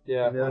stuff.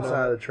 Yeah. On the other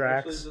side of the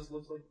tracks. just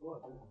looks like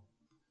blood.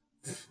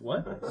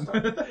 What?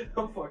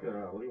 I'm fucking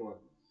around. What do you want?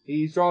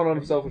 He's drawing on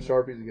himself with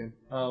Sharpies again.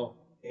 Oh.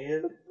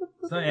 And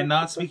And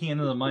not speaking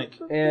into the mic.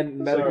 And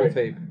medical Sorry.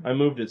 tape. I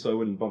moved it so I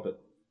wouldn't bump it.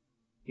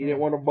 He didn't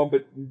want to bump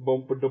it.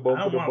 Bump it, bump it,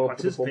 I don't wanna bump it,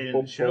 participate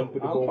in the show.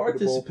 I'll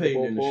participate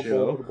in the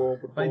show.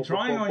 By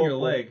drawing on your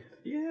leg.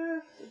 Yeah.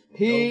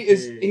 He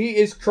Okay.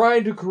 is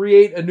trying to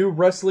create a new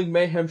Wrestling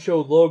Mayhem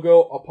Show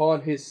logo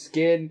upon his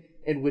skin,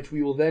 in which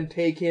we will then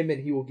take him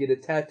and he will get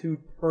it tattooed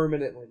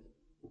permanently.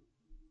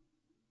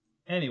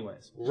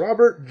 Anyways.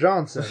 Robert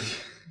Johnson.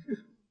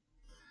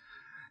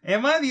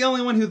 Am I the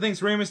only one who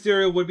thinks Rey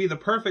Mysterio would be the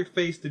perfect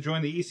face to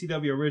join the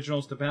ECW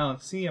originals to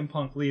balance CM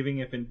Punk leaving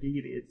if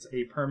indeed it's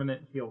a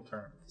permanent heel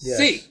turn? Yes.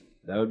 See,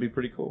 That would be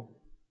pretty cool.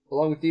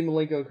 along with Demon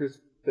Malenko and Chris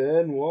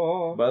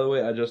Benoit. By the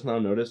way, I just now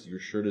noticed your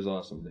shirt is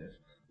awesome, Dave.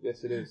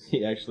 Yes, it is.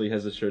 He actually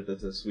has a shirt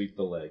that says "Sweep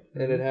the Leg."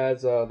 And it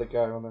has the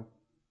guy on there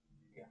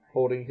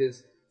holding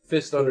his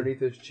fist underneath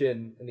his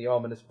chin in the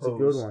ominous It's a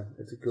pose. good one.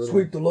 It's a good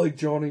Sweep the leg,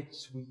 Johnny.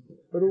 Sweep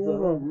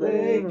one. the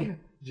leg,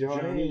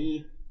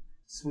 Johnny.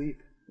 Sweep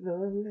the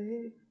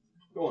leg.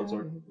 Go on,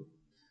 Sword.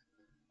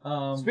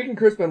 Speaking of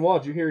Chris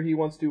Benoit, did you hear he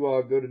wants to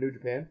go to New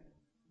Japan?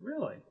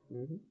 Really?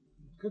 Mm-hmm.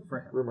 Good for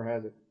him. Rumor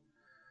has it.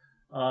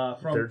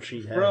 Dirt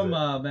sheet has From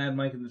it. Mad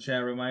Mike in the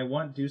chat room, I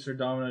want Deuce or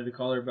Domino to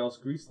call their belts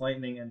Grease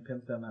Lightning and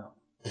pimp them out.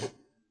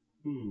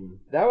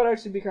 That would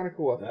actually be kind of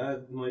cool. I think.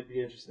 That might be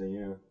interesting,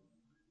 yeah.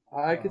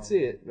 I could see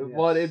it, yes.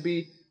 but it'd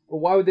be. Well,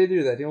 why would they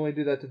do that? They only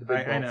do that to the big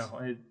I belts. know.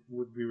 It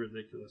would be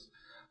ridiculous.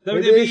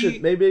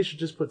 Maybe they should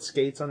just put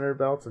skates on their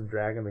belts and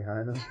drag them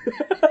behind them.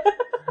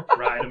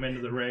 ride them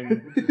into the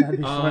ring. That'd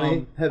be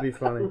funny. That'd be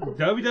funny.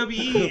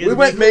 WWE is We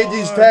went and made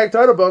these tag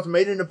title belts and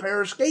made it in a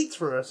pair of skates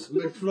for us.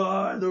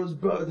 McFly, those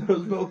belts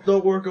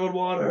don't work on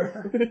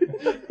water.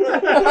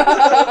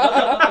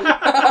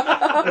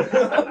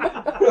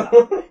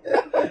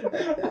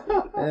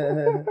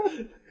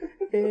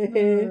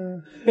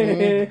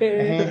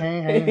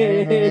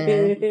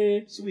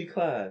 Sweet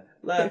Clyde,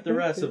 laugh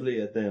derisively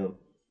at them.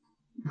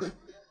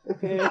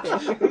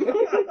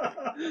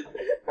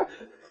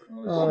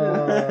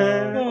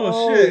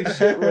 Oh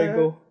shit,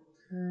 Wrinkle.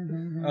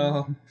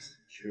 Chode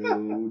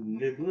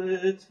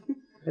niblet.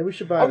 Hey, we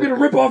should buy. I'm gonna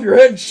rip off your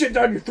head and shit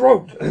down your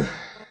throat.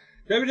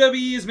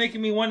 WWE is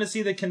making me want to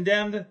see The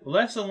Condemned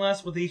less and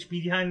less with each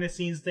behind the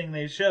scenes thing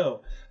they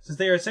show, since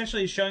they are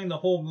essentially showing the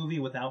whole movie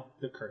without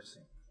the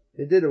cursing.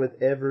 They did it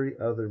with every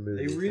other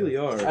movie. They really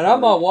are. And I'm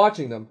not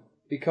watching them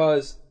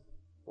because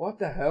what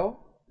the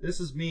hell? This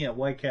is me at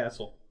White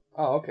Castle.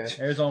 Oh, okay.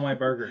 There's all my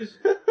burgers.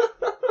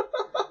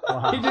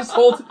 He just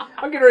holds.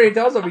 I'm getting ready to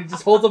tell something. He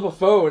just holds up a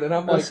phone, and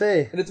I'm I'll like,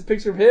 say. and it's a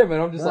picture of him, and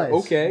I'm just like,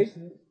 Nice. okay.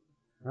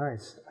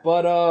 Nice.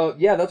 But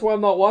yeah, that's why I'm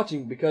not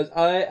watching, because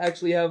I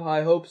actually have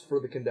high hopes for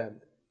The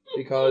Condemned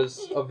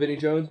because of Vinnie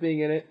Jones being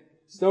in it.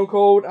 Stone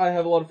Cold, I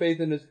have a lot of faith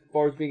in as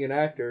far as being an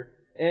actor,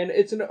 and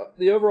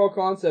the overall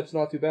concept's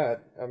not too bad.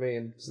 I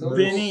mean,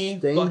 Vinny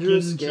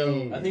Dangerous fucking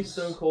game. Jones. I think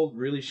Stone Cold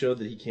really showed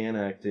that he can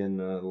act in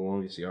The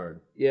Longest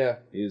Yard. yeah,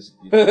 He's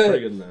pretty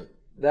good in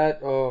that.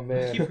 oh I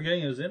man, keep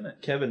forgetting it was in it.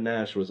 Kevin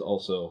Nash was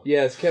also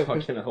yes,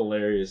 Kevin. fucking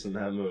hilarious in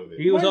that movie.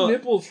 He was My all,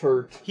 nipples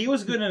hurt. he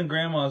was good in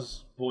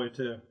Grandma's Boy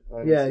too.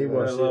 Yeah, he A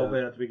was. little Yeah.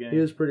 bit at the beginning. He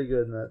was pretty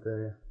good in that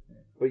there.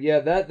 But yeah,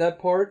 that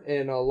part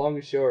in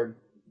Longest Yard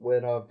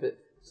when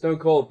Stone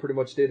Cold pretty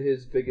much did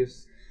his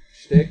biggest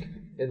shtick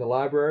in the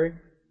library.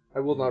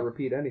 I will not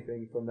repeat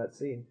anything from that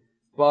scene.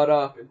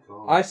 But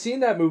I seen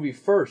that movie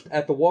first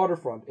at the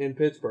Waterfront in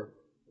Pittsburgh,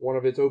 one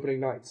of its opening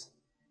nights.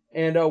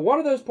 And one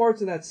of those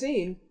parts in that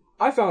scene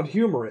I found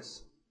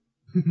humorous.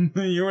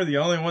 You were the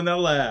only one that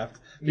laughed.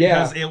 Yeah.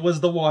 Because it was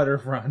the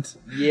waterfront.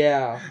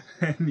 Yeah.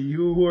 And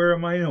you were a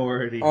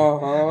minority.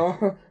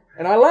 Uh-huh.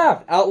 And I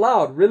laughed out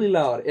loud, really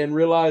loud, and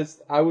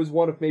realized I was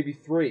one of maybe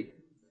 3.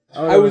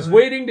 I was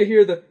waiting to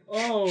hear the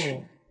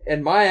Oh.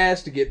 and my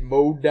ass to get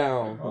mowed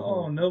down.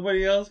 Oh,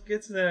 nobody else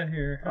gets that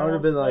here. I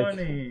would've been like-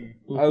 funny.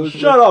 I was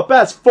Shut up!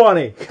 That's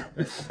funny.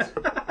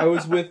 I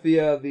was with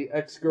the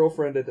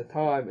ex-girlfriend at the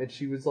time, and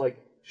she was like,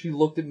 she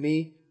looked at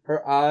me,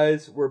 her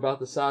eyes were about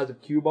the size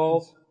of cue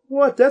balls,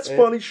 What? That's And-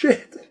 funny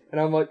shit. and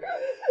I'm like,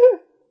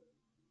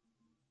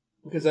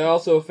 because I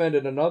also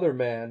offended another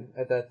man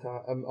at that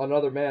time,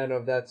 another man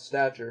of that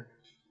stature,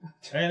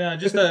 And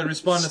just to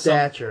respond to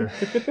Stature.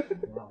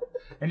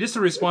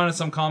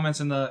 some comments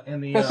in the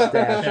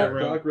chat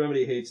room. Doc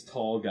Remedy hates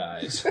tall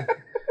guys.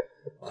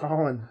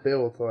 Colin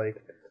built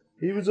like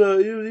he had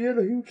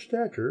a huge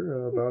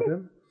stature about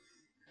him.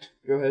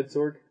 Go ahead,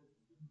 Sorg.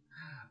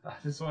 I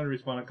just want to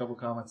respond to a couple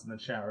comments in the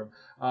chat room.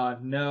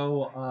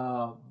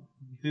 No,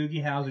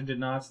 Doogie Howser did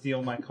not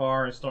steal my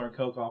car and start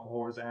coke off a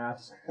whore's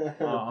ass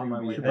on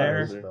my way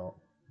there. It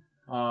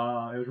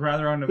was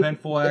rather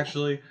uneventful,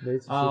 actually.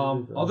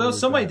 Although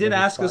somebody did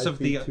ask us if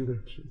the...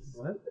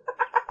 What?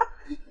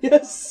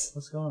 Yes.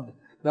 What's going on?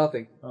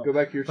 Nothing. Oh. Go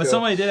back to your show. But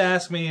somebody did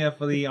ask me if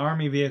the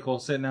army vehicle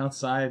sitting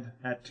outside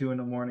at 2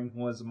 a.m.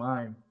 was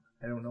mine.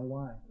 I don't know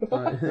why.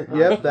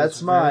 Yep,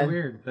 that's mine.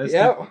 Very weird. That's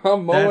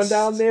I'm mowing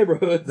down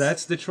neighborhoods.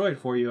 That's Detroit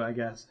for you, I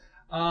guess.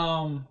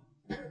 Oh,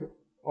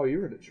 you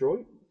were in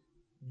Detroit?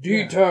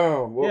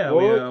 D-Town. What, yeah,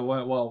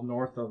 what? we went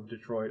north of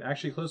Detroit.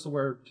 Actually, close to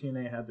where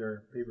TNA had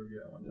their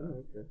pay-per-view at one time.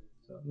 Oh, okay.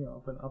 So,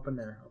 up in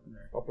there.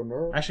 Up in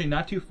there? Actually,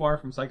 not too far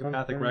from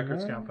Psychopathic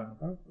Records compound.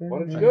 Why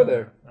didn't you go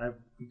there?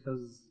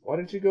 Because... Why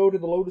didn't you go to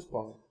the Lotus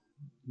Pond?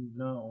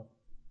 No.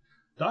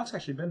 Doc's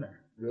actually been there.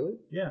 Really?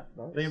 Yeah.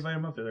 Nice. They invited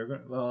him up there. They're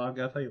going. Well, I've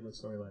got to tell you the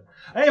story later.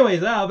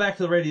 Anyways, now back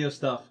to the radio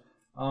stuff.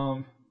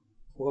 Well,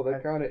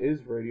 that kind of is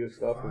radio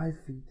stuff. 5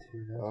 feet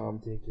 2.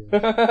 That's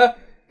ridiculous.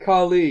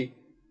 Kali.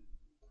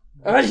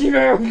 And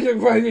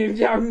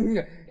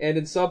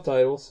in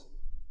subtitles.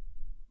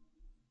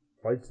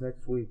 Fights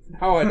next week.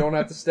 Now I don't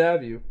have to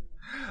stab you.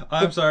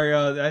 I'm sorry,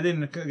 I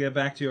didn't get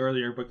back to you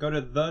earlier, but go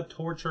to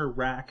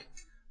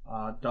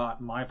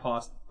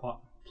thetorturerack.mypodcast.com.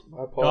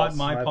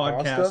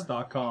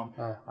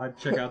 I'd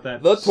check out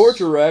that.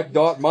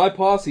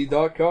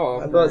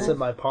 Thetorturerack.myposse.com. I thought it said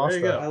my pasta.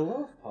 There you go. I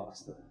love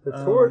pasta. The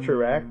torture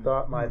rack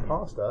thought my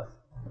pasta.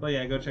 But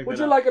yeah, go check Would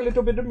that you out. like a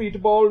little bit of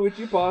meatball with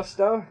your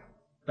pasta?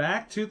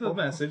 Back to the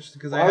message,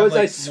 because I Why have was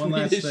I one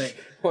last Swedish thing.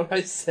 when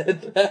I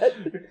said that?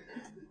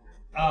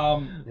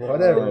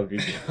 Whatever.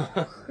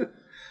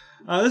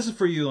 This is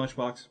for you,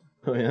 Lunchbox.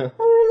 Oh, yeah?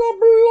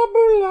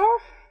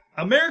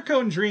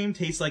 American Dream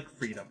tastes like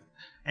freedom.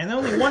 And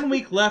only 1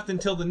 week left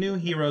until the new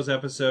Heroes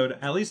episode.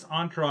 At least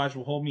Entourage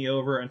will hold me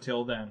over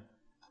until then.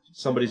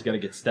 Somebody's got to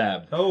get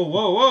stabbed. Oh,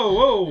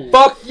 whoa.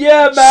 Fuck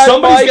yeah, man!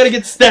 Somebody's got to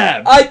get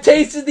stabbed! I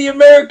tasted the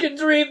American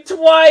Dream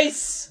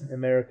twice!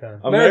 American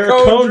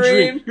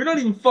Dream. You're not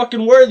even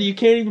fucking worthy. You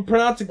can't even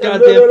pronounce a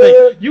goddamn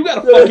thing. You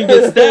gotta fucking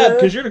get stabbed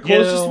because you're the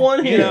closest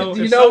one here.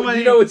 You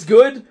know it's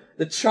good?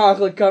 The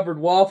chocolate-covered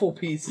waffle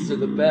pieces are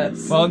the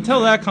best. Well,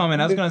 until that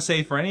comment, I was going to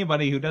say, for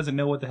anybody who doesn't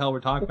know what the hell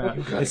we're talking about,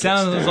 it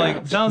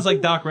sounds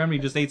like Doc Remedy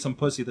just ate some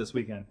pussy this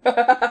weekend.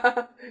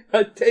 I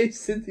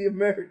tasted the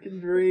American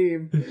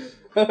Dream.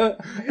 The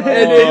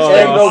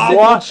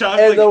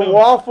chocolate-covered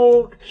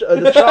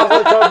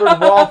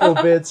waffle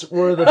bits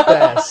were the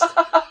best.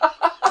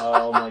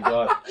 Oh my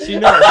god! See,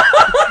 no,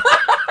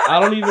 I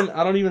don't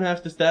even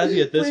have to stab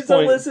you at this Please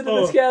point. don't listen to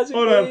this, Cassie.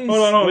 Hold on.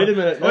 Wait a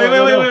minute. Wait.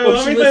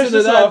 Let me finish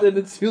this that, off. then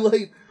it's too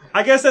late.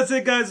 I guess that's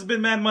it, guys. It's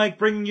been Mad Mike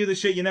bringing you the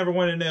shit you never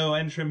want to know.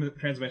 End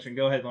transmission.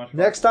 Go ahead, Launch.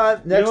 Next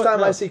time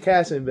I see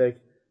Cassie and Vic.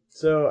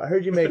 So I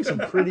heard you make some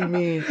pretty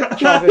mean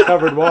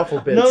chocolate-covered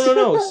waffle bits.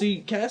 No. See,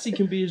 Cassie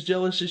can be as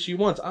jealous as she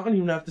wants. I don't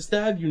even have to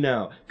stab you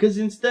now. Because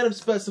instead of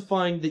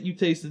specifying that you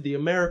tasted the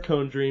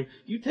American Dream,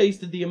 you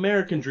tasted the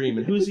American Dream.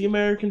 And who's the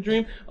American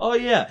Dream? Oh,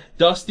 yeah,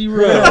 Dusty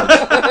Rhodes.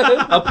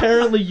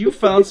 Apparently you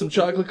found some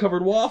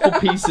chocolate-covered waffle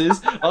pieces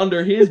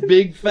under his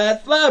big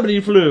fat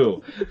flabbity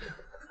flu.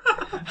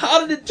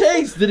 How did it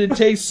taste? Did it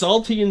taste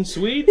salty and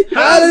sweet?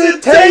 How did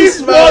it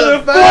taste,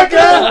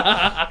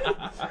 motherfucker?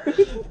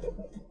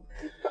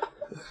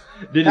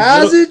 Did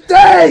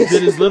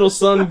his little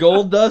son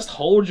Goldust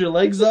hold your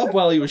legs up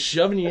while he was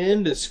shoving you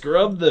in to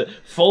scrub the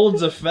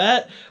folds of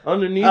fat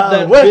underneath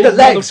that work big the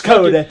legs,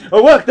 Cody.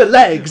 Work the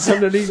legs.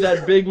 underneath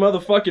that big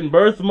motherfucking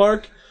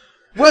birthmark?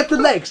 Work the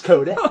legs,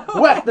 Cody.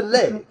 Work the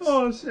legs.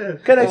 Oh,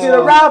 shit. Can I get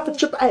a ride for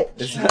Triple H?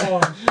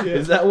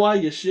 Is that why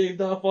you shaved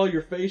off all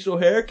your facial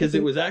hair? Because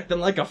it was acting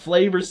like a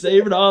flavor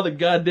saver to all the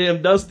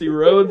goddamn Dusty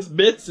Rhodes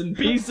bits and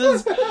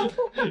pieces?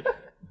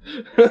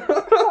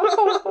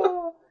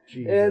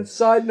 And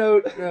side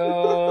note,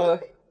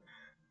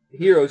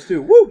 Heroes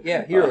too. Woo!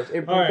 Yeah, Heroes.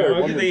 April All right, 3rd.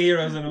 we'll get the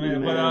Heroes in a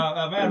minute. But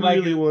I Mad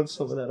really want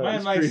some of that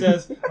ice Mike cream.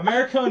 says,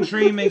 American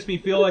Dream makes me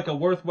feel like a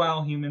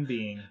worthwhile human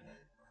being.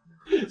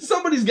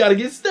 Somebody's got to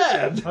get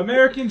stabbed.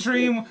 American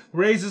Dream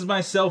raises my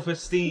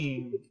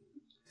self-esteem.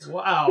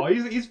 Wow,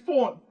 he's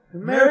born.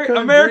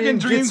 American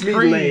Dream gets me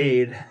cream.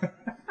 laid.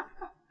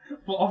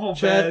 Waffle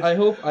Chad, badge. I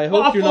hope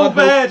Waffle you're not.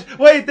 badge.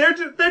 Wait, they're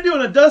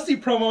doing a Dusty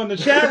promo in the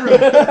chat room.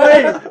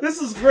 Wait,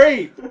 this is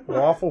great.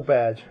 Waffle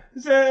badge.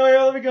 So, wait,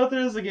 let me go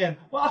through this again.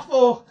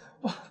 Waffle,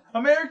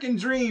 American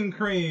Dream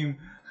cream,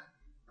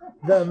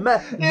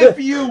 if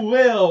you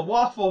will,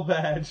 waffle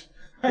badge.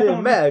 The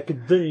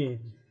American Dream.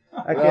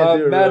 I can't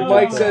do it. Mad really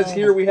Mike good. says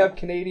here we have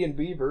Canadian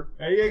Beaver.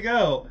 There you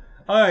go.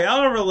 All right,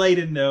 on a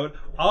related note,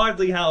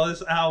 oddly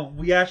how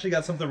we actually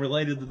got something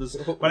related to this,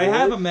 but I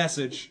have a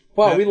message.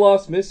 Wow, we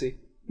lost Missy.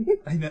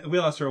 I know, we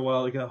lost her a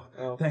while ago.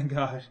 Oh. Thank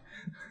God.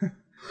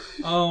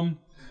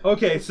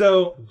 Okay,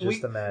 so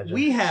Just imagine.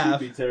 we have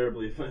Be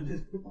terribly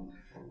offended.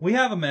 we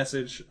have a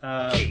message.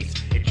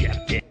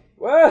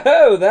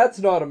 Whoa, that's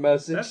not a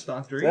message. That's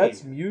Dr. E.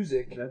 That's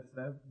music.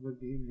 That would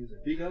be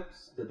music. Big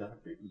ups to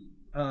Dr. E.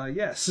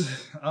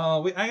 Yes.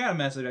 I got a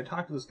message. I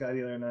talked to this guy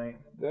the other night.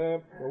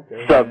 Okay.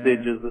 What's up,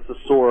 ninjas? This is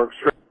Sorg.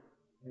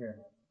 Here.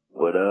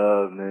 What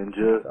up,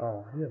 ninja?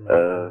 Oh,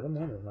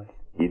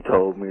 You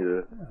told me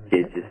to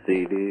get your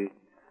CD.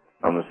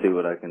 I'm gonna see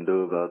what I can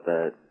do about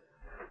that.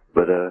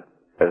 But I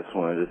just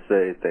wanted to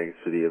say thanks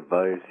for the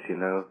advice. You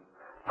know,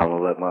 I'm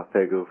gonna let my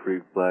Fago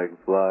freak flag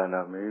fly.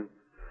 Not me.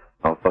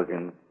 I'll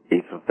fucking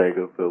eat some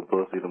Fago filled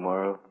pussy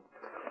tomorrow.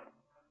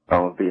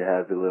 I'm gonna be a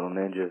happy little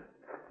ninja.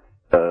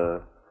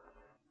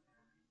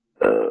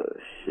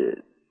 Shit.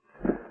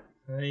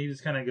 And he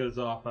just kind of goes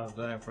off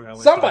after that. I forgot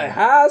what. Somebody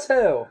high as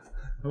hell.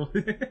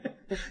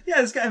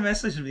 Yeah, this guy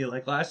messaged me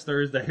like last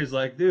Thursday. He's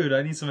like, "Dude,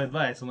 I need some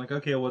advice." I'm like,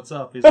 "Okay, what's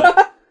up?" He's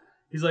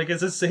like,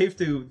 "Is it safe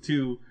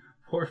to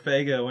pour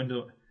Fago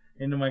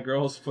into my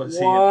girl's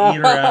pussy and eat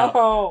her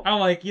out?" I'm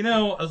like,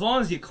 as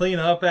long as you clean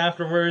up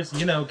afterwards,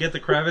 get the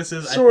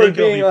crevices. Sort I of think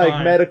it'll being be like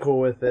fine. medical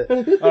with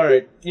it. All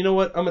right, you know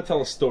what? I'm gonna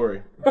tell a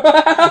story.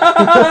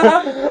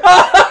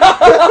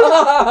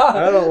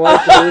 I don't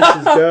like where this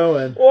is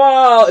going.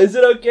 Wow, is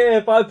it okay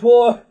if I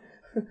pour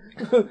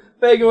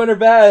Fago in her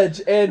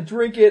badge and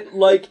drink it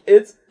like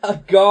it's a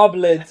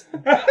goblet?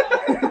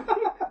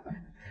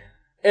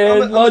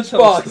 And I'm gonna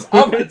tell a lunchbox,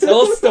 story. I'm gonna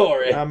tell a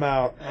story. I'm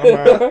out.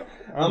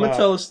 I'm gonna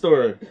tell a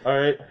story. All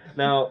right.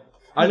 Now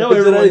I know Is it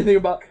everyone. anything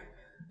about?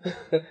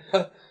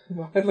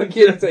 I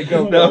can't say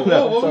go. No,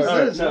 no. What was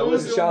Sorry. this? No, What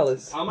was listen.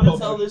 Chalice? I'm gonna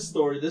tell this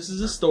story. This is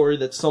a story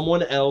that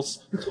someone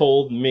else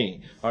told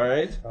me. All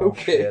right.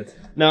 Okay.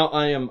 Now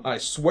I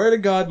swear to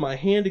God, my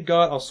hand to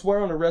God, I'll swear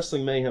on a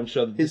Wrestling Mayhem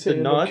show that this did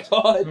hand not. of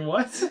God.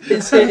 What?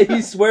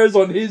 He swears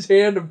on his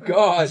hand of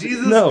God.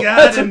 Jesus, No, God,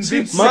 that's and what you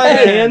Big said. My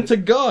Sam. hand to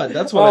God.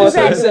 That's what Oh, I I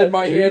said. said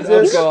my hand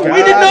of Jesus God. God.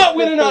 We did not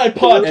win an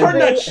iPod. Turn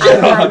that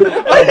shit off.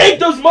 I hate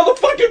those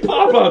motherfucking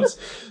pop-ups.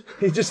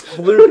 He just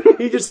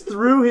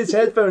threw his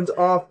headphones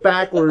off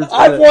backwards.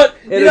 I've won.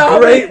 in a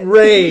great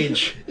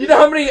rage. You know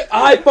how many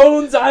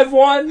iPhones I've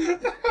won?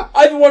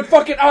 I even won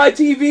fucking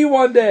ITV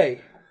one day.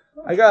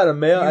 I got a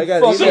mail. I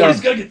got fucking- an Somebody's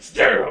email. gonna get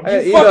sterile. I got an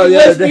Fucking email the other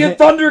lesbian day.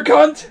 thunder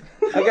cunt.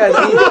 I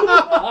got an email.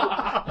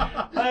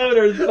 I haven't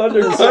heard Thunder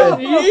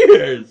in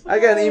years. I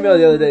got an email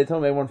the other day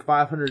telling me I won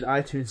 500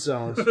 iTunes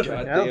songs.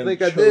 I don't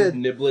think I did.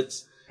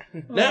 Niblets.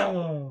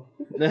 Now,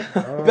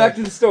 Back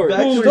to the story.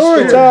 Back to the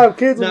Story time,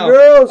 kids Now, and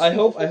girls. I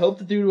hope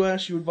the dude who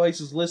asked you advice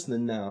is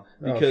listening now,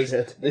 because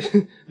shit.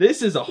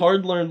 this is a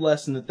hard learned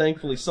lesson that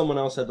thankfully someone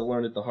else had to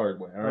learn it the hard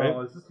way. All right.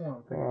 Oh, is this the one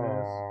I'm thinking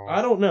of?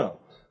 I don't know,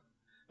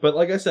 but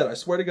like I said, I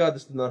swear to God,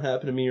 this did not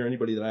happen to me or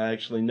anybody that I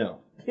actually know.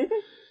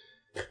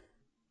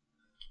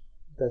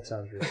 That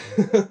sounds real.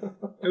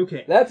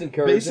 Okay. That's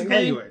encouraging. Basically-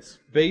 Anyways.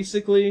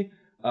 Basically,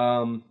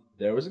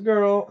 there was a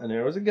girl and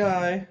there was a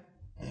guy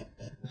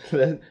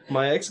that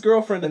my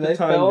ex-girlfriend at And the they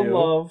time fell in knew.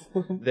 love.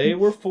 They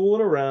were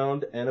fooling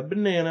around, and a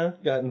banana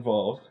got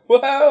involved.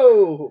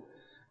 Whoa!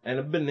 And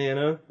a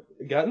banana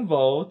got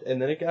involved,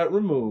 and then it got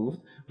removed,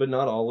 but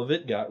not all of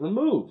it got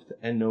removed,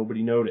 and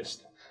nobody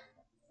noticed.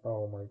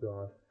 Oh my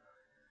god.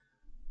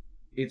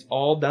 It's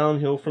all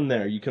downhill from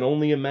there. You can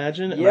only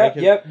imagine. And I Yep,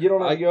 can, yep. You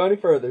don't have to go any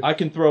further. I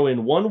can throw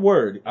in one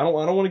word. I don't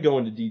want to go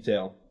into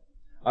detail.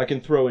 I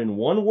can throw in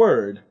one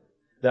word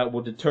that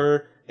will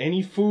deter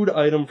any food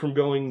item from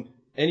going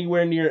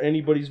anywhere near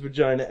anybody's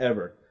vagina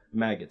ever.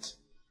 Maggots.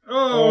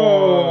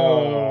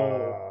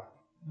 Oh.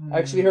 I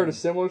actually heard a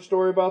similar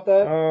story about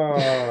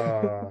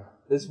that.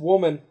 This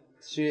woman,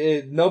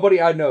 nobody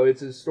I know.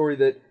 It's a story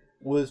that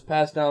was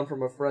passed down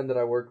from a friend that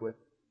I worked with,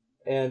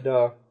 and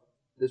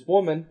this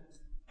woman,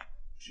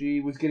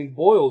 she was getting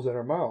boils in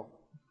her mouth.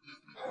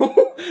 Hold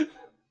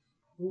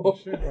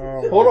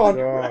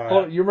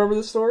on. You remember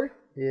this story?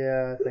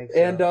 Yeah, I think so.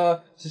 And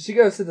so she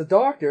goes to the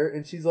doctor,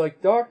 and she's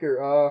like,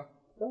 Doctor, oh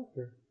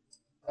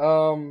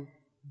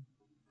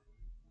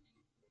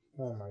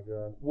my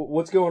god.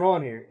 what's going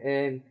on here?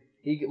 And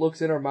he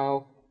looks in her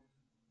mouth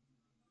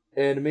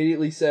and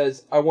immediately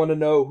says, I want to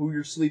know who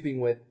you're sleeping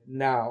with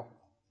now.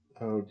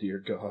 Oh, dear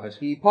God.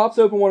 He pops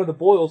open one of the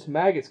boils,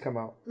 maggots come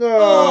out.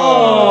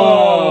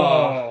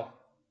 Oh.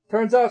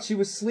 Turns out she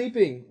was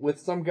sleeping with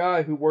some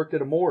guy who worked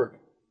at a morgue.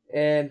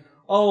 And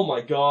Oh,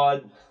 my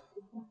God.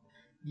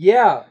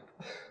 yeah.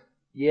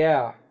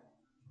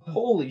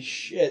 Holy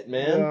shit,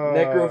 man.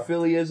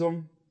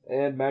 Necrophiliism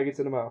and maggots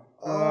in the mouth.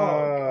 Oh,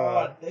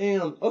 God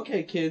damn.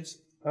 Okay, kids.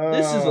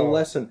 This is a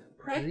lesson.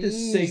 Practice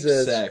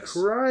Jesus safe sex.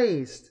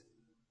 Christ.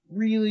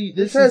 Really?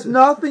 This has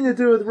nothing to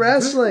do with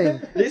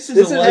wrestling. This is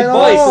This a is life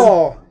advice.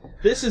 lesson.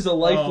 This is a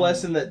life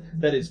lesson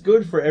that is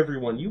good for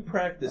everyone. You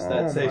practice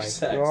that Oh safe my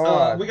sex.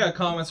 God. We got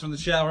comments from the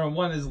chat room.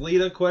 One is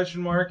Lita ?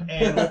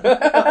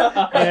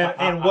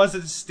 And was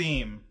it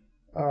Steam?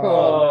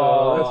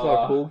 Oh, that's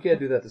not cool. Can't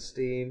do that to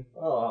Steam.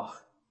 Oh.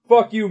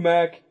 Fuck you,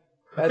 Mac.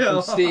 That's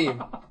from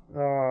Steam.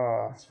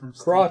 Oh.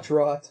 Crotch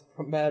rot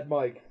from Mad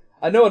Mike.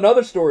 I know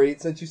another story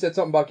since you said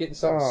something about getting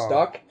something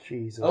stuck.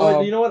 Jesus.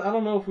 Oh, you know what? I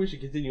don't know if we should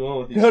continue on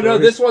with these. No,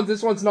 stories.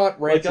 this one's not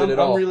rancid at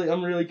all.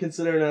 I'm really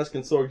considering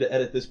asking Sorg to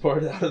edit this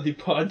part out of the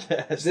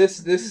podcast.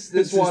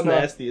 This one is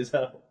nasty as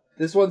hell.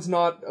 This one's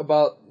not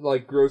about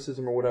like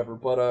grossism or whatever,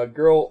 but a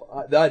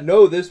girl I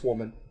know this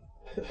woman,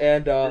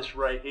 and This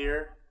right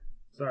here.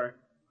 Sorry.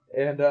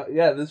 and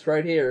yeah, this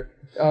right here.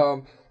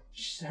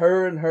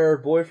 Her and her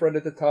boyfriend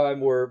at the time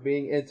were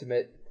being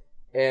intimate,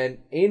 and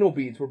anal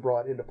beads were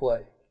brought into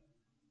play.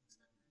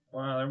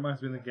 Wow, there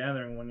must have been the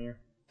gathering one year.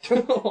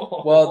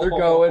 Well, they're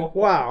going.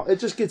 Wow, it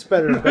just gets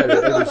better and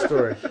better every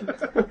story.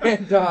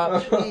 And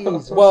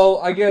Jesus well,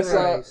 I guess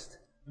Christ.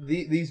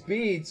 these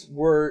beads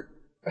were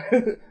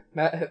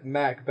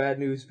Mac bad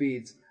news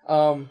beads.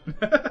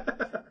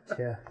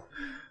 Yeah.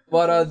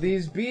 But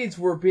these beads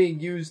were being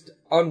used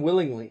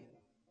unwillingly.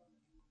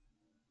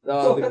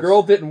 The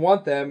girl didn't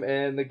want them,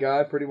 and the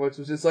guy pretty much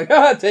was just like,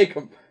 take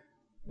them.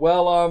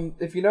 Well,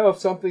 if you know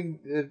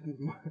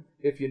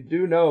if you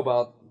do know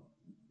about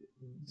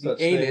the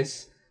Such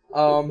anus,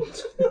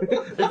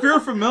 If you're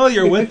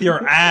familiar with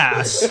your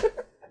ass,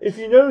 If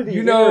you know the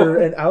You know- inner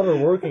and outer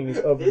workings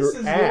of This your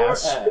is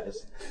ass, your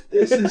ass.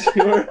 This is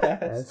your ass.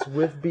 that's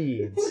with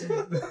beads.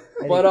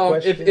 Any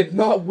but if questions?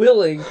 not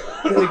willing,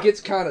 then it gets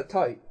kind of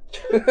tight.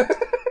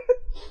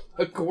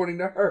 According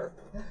to her.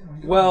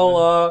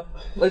 Well,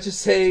 let's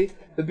just say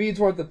the beads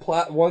weren't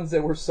the ones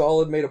that were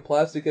solid, made of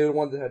plastic. They were the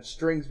ones that had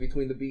strings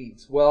between the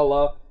beads.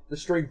 Well, the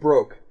string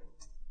broke,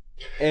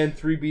 and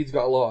 3 beads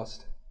got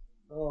lost.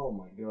 Oh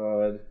my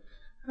god.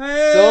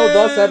 So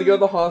thus had to go to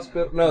the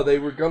hospital. No, they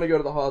were going to go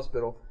to the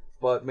hospital,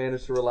 but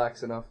managed to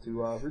relax enough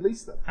to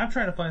release them. I'm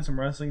trying to find some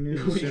wrestling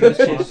news. We as soon gotta as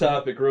change possible.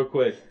 topic real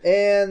quick.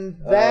 And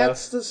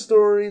that's the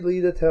story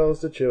Lita tells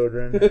to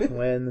children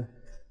when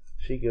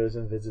she goes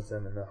and visits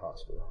them in the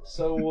hospital.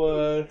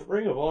 So,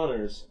 Ring of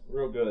Honor's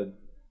real good.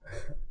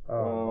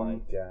 Oh my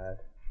god.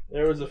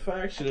 There was a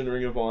faction in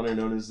Ring of Honor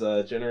known as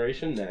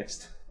Generation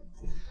Next.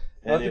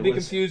 Not And to it be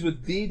was- confused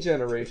with the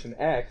Generation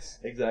X.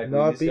 Exactly.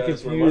 Not these be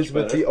guys were confused much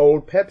with better. the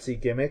old Pepsi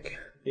gimmick.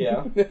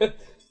 Yeah.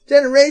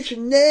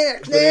 Generation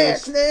next, But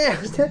it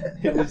next.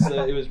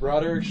 It was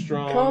Roderick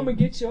Strong. Come and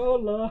get your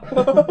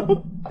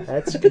love.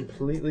 That's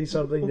completely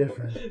something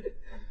different.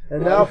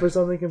 And now for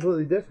something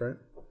completely different.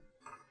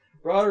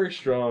 Roderick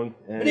Strong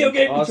and Video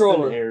game Austin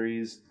controller.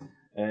 Aries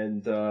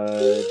and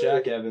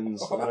Jack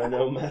Evans. And I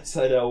know Matt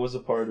Sydal was a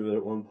part of it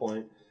at one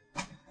point.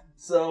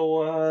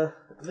 So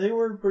they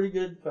were a pretty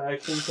good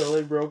faction until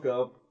they broke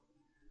up,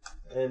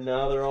 and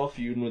now they're all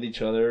feuding with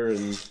each other.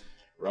 And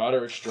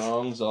Roderick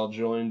Strong's all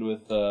joined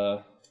with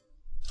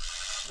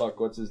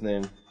what's his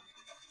name?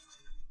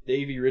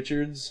 Davey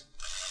Richards.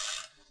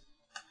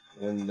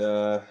 And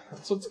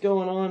that's what's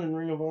going on in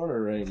Ring of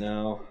Honor right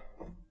now.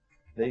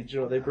 They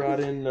brought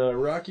in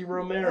Rocky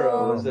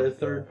Romero as their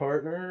third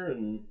partner,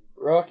 and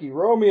Rocky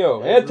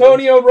Romeo. Everyone's-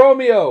 Antonio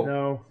Romeo.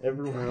 No.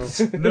 everyone.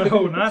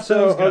 No, not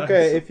So those guys.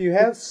 okay, if you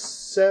have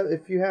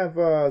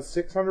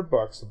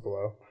 $600 to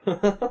blow,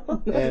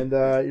 and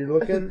you're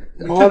looking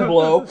On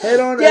blow. head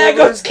on Yeah, over.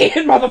 go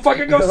skiing,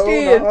 motherfucker, go No,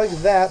 skiing. not like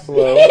that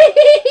blow.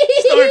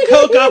 Start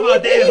coke up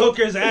on Dana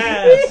Hooker's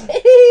ass.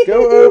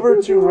 Go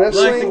over to Like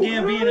the wrestling.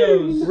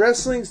 Gambinos.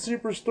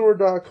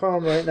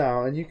 WrestlingSuperstore.com right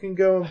now, and you can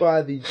go and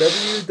buy the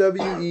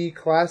WWE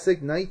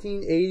Classic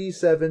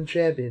 1987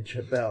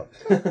 Championship belt.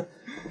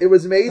 It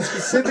was made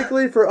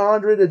specifically for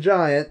Andre the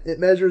Giant. It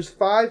measures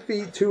 5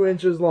 feet 2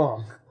 inches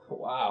long.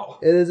 Wow.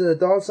 It is an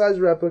adult-sized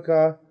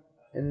replica,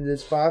 and it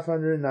is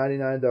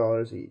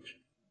 $599 each.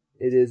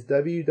 It is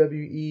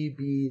WWE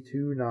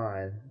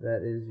B29.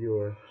 That is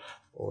your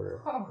order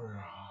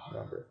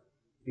number.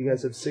 You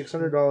guys have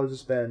 $600 to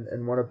spend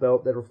and want a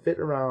belt that'll fit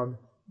around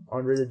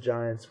Andre the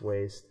Giant's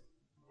waist.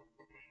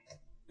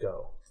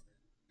 Go.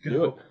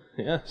 Do it.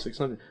 Yeah,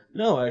 600.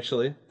 No,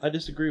 actually, I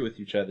disagree with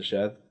you, Chad the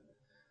Shad.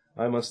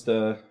 I must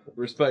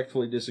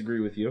respectfully disagree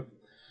with you.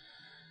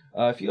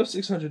 If you have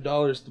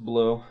 $600 to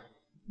blow,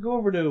 go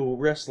over to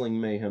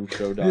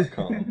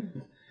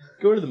WrestlingMayhemShow.com.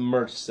 Go to the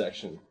merch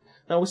section.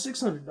 Now, with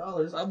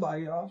 $600, I'll buy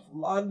you off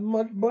a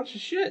bunch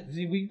of shit.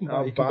 See, we can buy,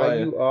 I'll you can buy a-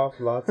 you off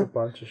lots of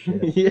bunch of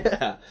shit.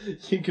 Yeah,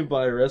 you can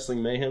buy a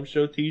Wrestling Mayhem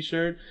Show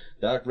t-shirt,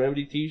 Doc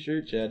Remedy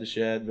t-shirt, Chad the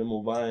Shad,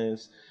 Vimmel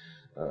Bias,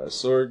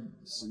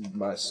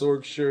 my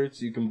Sorg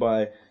shirts. You can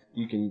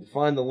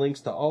find the links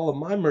to all of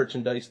my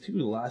merchandise too.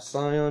 Last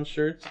Scion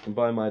shirts. You can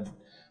buy my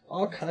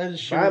all kinds of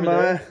shit. Buy over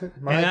there.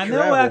 my And I know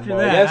travel after mug.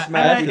 that, Yes,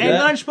 Matt, and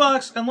after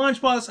that.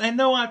 Lunchbox, I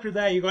know after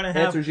that you're going to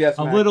have Answer's yes,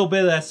 a Matt. little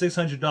bit of that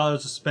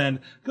 $600 to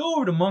spend. Go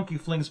over to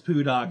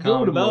monkeyflingspoo.com.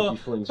 Go to Buy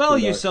monkeyflingspoo.com.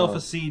 yourself a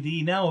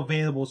CD, now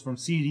available from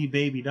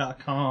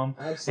cdbaby.com.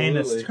 Absolutely. And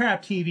it's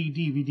Crap TV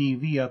DVD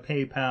via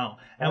PayPal.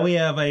 And we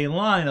have a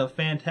line of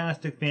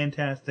fantastic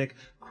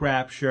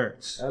crap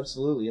shirts.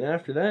 Absolutely, and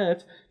after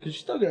that, because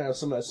you're still gonna have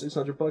some of that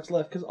 $600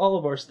 left, because all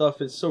of our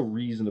stuff is so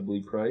reasonably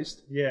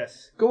priced.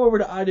 Yes. Go over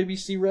to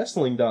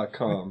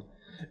IWCWrestling.com.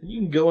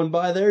 You can go and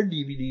buy their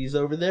DVDs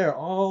over there.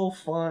 All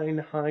fine,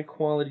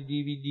 high-quality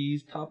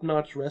DVDs,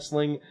 top-notch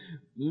wrestling.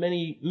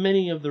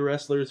 Many of the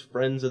wrestlers,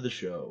 friends of the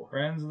show.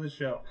 Friends of the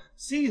show.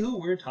 See who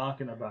we're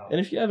talking about. And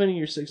if you have any of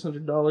your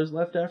 $600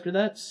 left after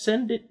that,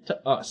 send it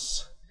to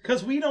us.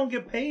 Because we don't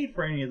get paid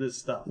for any of this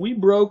stuff. We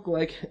broke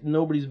like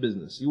nobody's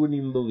business. You wouldn't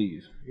even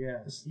believe.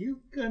 Yes. You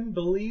couldn't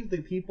believe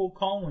the people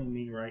calling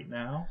me right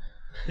now.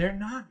 They're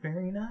not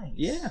very nice.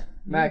 Yeah.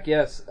 Mac,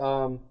 yes.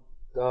 What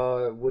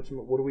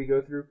do we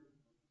go through?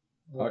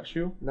 Hawk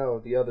shoe? No,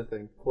 the other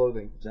thing.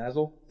 Clothing.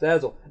 Zazzle?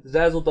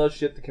 Zazzle does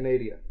ship to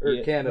Canada. Or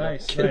Yeah, Canada.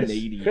 Nice.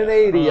 Canadian.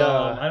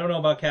 Canada. I don't know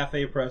about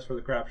Cafe Press for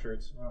the crap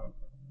shirts. Oh.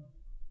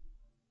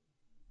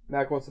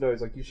 Mac wants to know,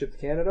 he's like, you ship to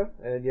Canada?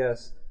 And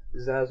yes,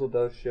 Zazzle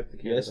does ship to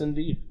Canada. Yes,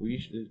 indeed. We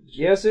should.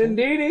 Yes,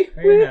 indeedy.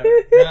 There you have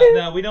it.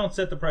 Now, we don't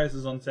set the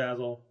prices on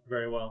Zazzle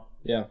very well.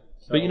 Yeah.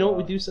 So, But you know what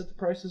we do set the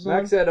prices on?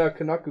 Mac said,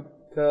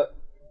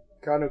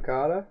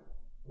 Kanukada?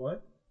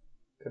 What?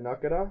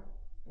 Kanakada?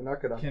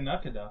 Kanakada.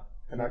 Kanakada.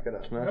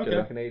 Kanakada.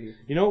 Okay. Canadian.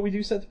 You know what we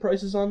do set the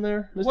prices on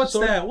there, Mr. What's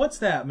Sorg? that? What's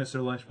that,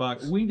 Mr.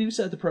 Lunchbox? We do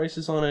set the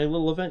prices on a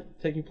little event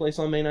taking place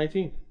on May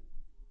 19th.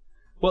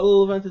 What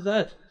little event is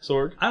that,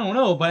 Sorg? I don't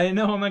know, but I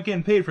know I'm not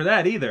getting paid for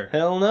that either.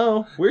 Hell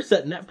no. We're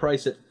setting that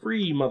price at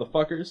free,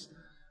 motherfuckers.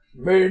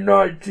 May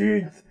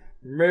 19th.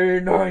 May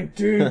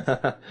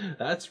 19th.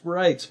 That's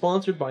right.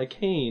 Sponsored by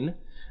Kane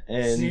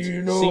and See See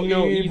no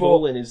No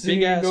Evil and his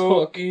big ass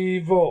hook.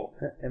 Evil.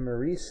 And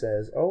Marie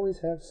says, always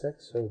have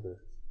sex sober.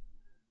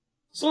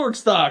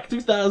 Sorgstock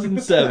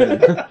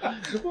 2007.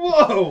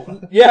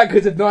 Whoa! Yeah,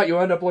 because if not, you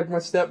end up like my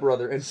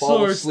stepbrother and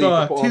fall asleep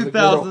Swordstock on the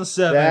girl.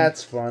 2007.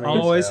 That's funny.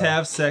 Always as hell.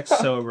 have sex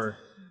sober.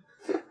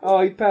 Oh,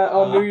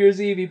 on New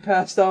Year's Eve, he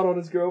passed out on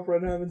his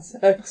girlfriend having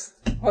sex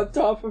on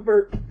top of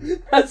her.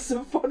 That's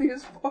the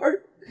funniest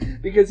part.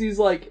 Because he's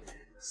like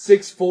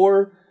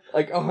 6'4",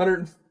 like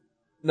 100...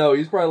 No,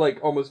 he's probably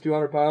like almost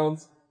 200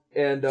 pounds.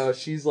 And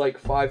she's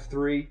like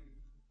 5'3",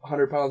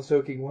 100 pounds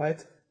soaking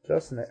wet.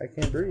 Justin, I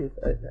can't breathe.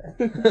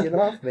 Get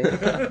off me.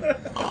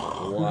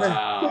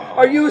 Wow.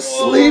 Are you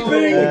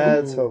sleeping?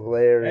 That's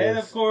hilarious. And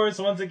of course,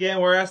 once again,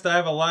 we're asked to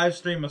have a live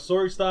stream of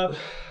Swordstock.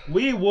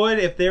 We would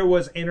if there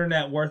was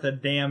internet worth a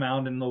damn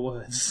out in the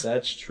woods.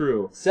 That's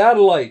true.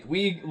 Satellite.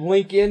 We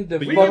link into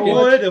We fucking...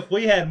 would if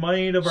we had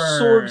money to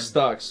burn.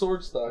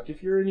 Swordstock.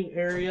 If you're in the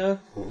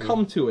area,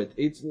 come to it.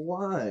 It's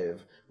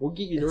live. We'll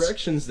get you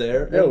directions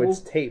there. No, and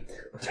it's taped.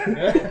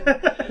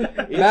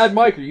 Mad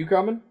Mike, are you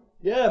coming?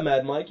 Yeah,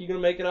 Mad Mike, you gonna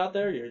make it out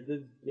there? You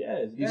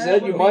That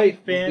said you would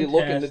might be be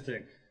looking to...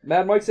 fantastic.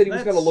 Mad Mike said he was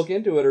Let's- going to look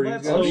into it, or he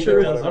was let's going to hope show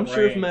it us. doesn't I'm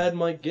sure if rain. Mad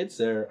Mike gets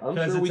there, I'm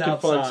 'Cause sure we it's can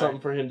find outside.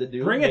 something for him to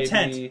do. Bring a Maybe-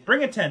 tent.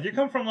 Bring a tent. You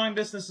come from long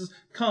distances.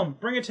 Come,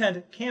 bring a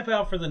tent. Camp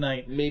out for the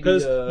night. Maybe,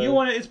 Because you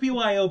want to. It's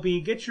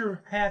BYOB. Get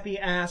your happy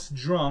ass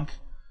drunk,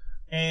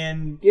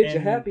 and Get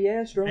your happy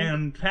ass drunk.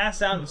 and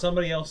pass out in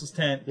somebody else's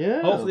tent.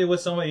 Yeah. Hopefully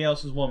with somebody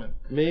else's woman.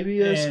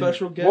 Maybe a And-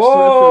 special guest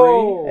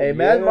Whoa! Hey,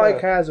 Mad Yeah.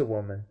 Mike has a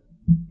woman.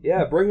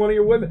 Yeah, bring one of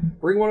your women.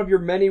 Bring one of your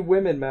many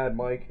women, Mad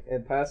Mike,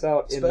 and pass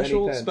out in referee.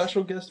 many tents.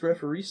 Special guest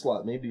referee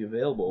slot may be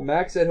available.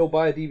 Max said he'll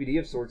buy a DVD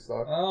of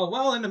Swordstock.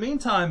 Well, in the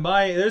meantime,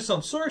 there's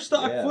some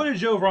Swordstock Yeah.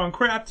 footage over on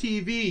Crap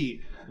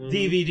TV.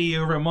 DVD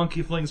over at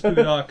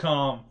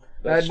monkeyflingspoo.com.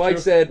 Mad Mike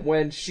true. said,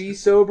 when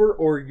she's sober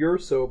or you're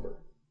sober.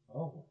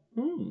 Oh.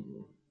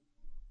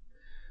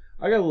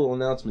 I got a little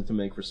announcement to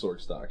make for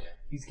Swordstock.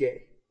 He's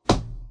gay.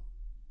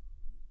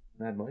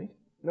 Mad Mike?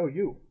 No,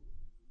 you.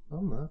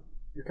 I'm not.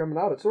 You're coming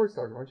out at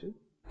Swordstock, aren't you?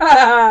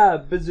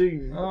 Ha!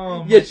 Bazoom.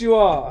 Oh, Yes, you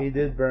are. He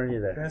did burn you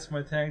there. That's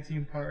my tag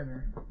team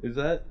partner. Is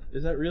that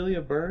really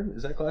a burn?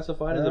 Is that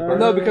classified as a Uh, burn?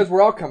 No, because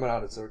we're all coming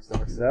out at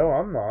Swordstock. No,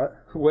 I'm not.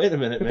 Wait a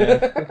minute,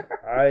 man.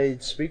 I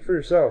speak for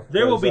yourself.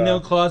 There will be 'cause, no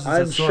closets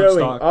I'm at showing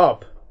Swordstock.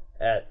 up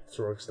at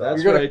Swordstock.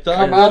 That's You're gonna right.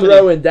 come Dom. out.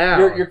 throwing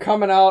down. You're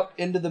coming out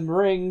into the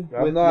ring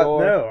I'm with not.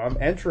 your... No, I'm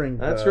entering.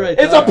 That's the- right.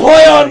 It's a Doc.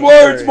 play on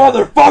words,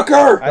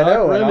 motherfucker! I know. Doc and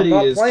I'm Remedy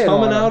not is playing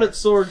coming on out him. at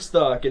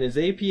Swordstock in his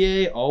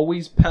APA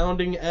always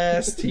pounding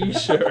ass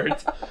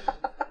t-shirt.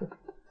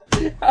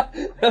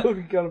 That would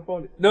be kind of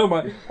funny. No,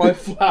 my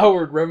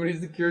flowered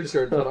Remedies the Cure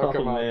shirt that I'll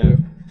come Oh, out man.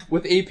 to.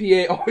 With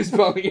APA always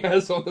pounding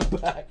ass on the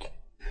back.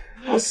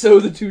 I'll sew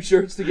the two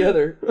shirts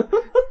together.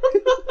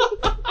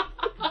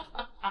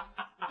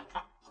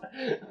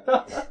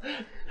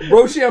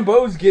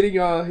 Rochambeau's getting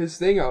his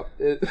thing up.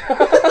 I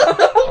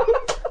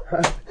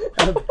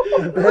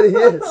bet he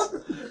is.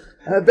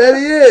 I bet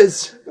he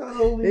is.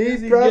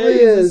 He probably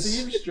is.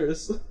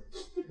 Seamstress.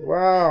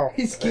 Wow.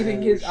 He's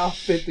getting his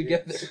outfit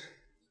together.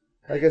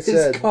 Like I His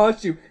said,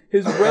 costume,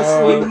 his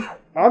wrestling.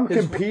 I'm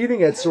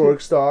competing at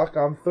Swordstock.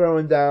 I'm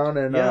throwing down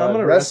and Yeah, I'm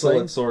gonna wrestle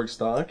wrestling. at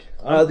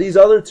Swordstock. These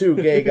other two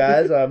gay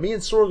guys, me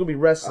and Sorg will be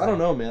wrestling. I don't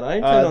know, man. I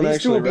intend on These two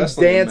actually will be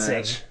wrestling the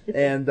dancing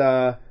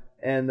match.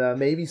 and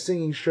maybe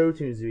singing show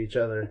tunes to each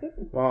other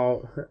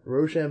while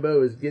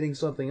Rochambeau is getting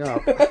something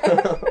up.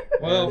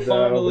 Well, and,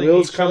 fondling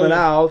Will's each coming other-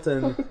 out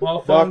and While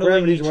Doc fondling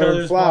Remedy's each wearing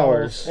other's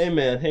flowers. Hey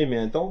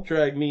man, don't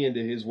drag me into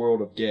his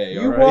world of gay.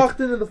 You all right? walked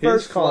into the His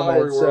first flowery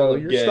comment, so world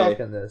of you're gay. stuck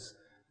in this.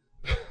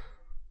 Jesus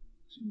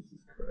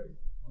Christ.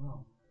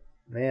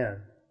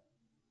 Man,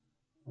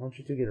 why don't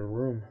you two get a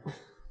room?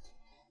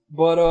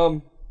 But,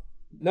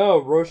 no,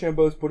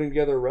 Rochambeau's putting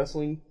together a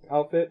wrestling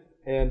outfit,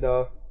 and,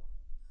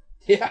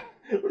 yeah.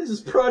 What is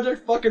this,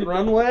 Project fucking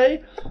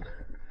Runway?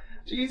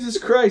 Jesus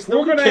Christ, We're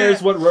nobody gonna-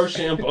 cares what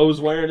Rochambeau's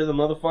wearing to the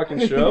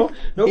motherfucking show.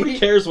 Nobody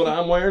cares what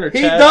I'm wearing or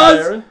He Chad's does,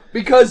 wearing.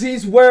 because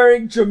he's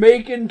wearing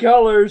Jamaican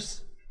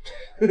colors.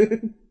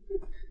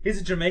 He's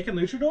a Jamaican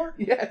luchador?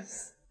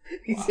 Yes.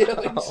 He's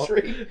hailing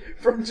straight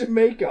from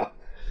Jamaica.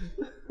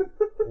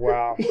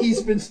 Wow.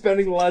 He's been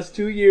spending the last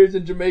 2 years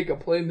in Jamaica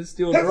playing the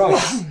steel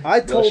drums. I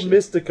told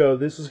Mystico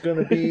this was going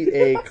to be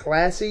a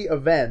classy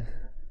event,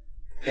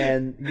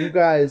 and you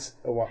guys.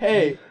 Well,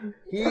 Hey,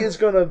 he is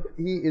going to.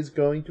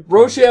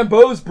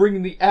 Rochambeau's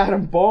bringing the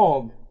atom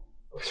bomb.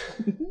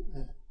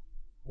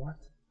 What?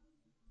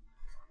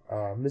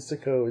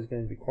 Mystico is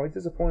going to be quite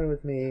disappointed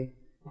with me,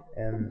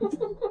 and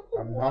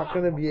I'm not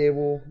going to be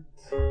able.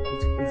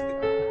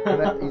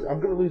 I'm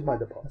going to lose my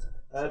deposit.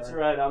 That's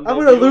right, I'm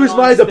going to lose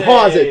my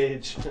deposit.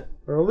 deposit.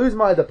 I'm going to lose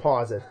my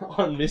deposit.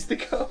 On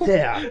Mystico?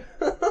 Yeah.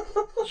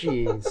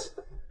 Jeez.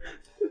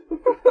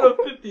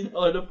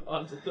 $50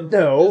 deposit.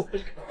 No.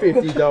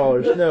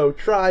 $50. No.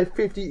 Try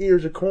 50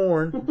 ears of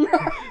corn.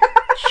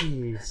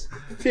 Jeez.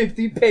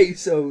 50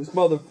 pesos,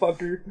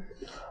 motherfucker.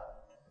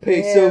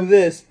 Peso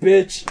this,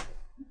 bitch.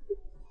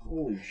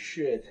 Holy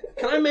shit.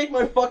 Can I make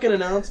my fucking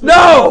announcement?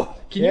 No!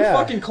 Can you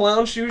fucking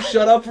clown shoes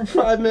shut up for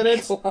 5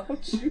 minutes? Clown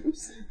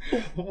shoes?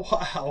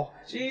 Wow.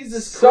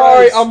 Jesus Christ.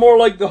 Sorry, I'm more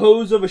like the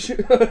hose of a shoe.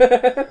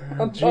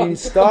 Jeez,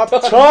 stop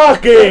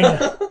talking!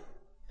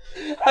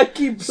 I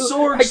keep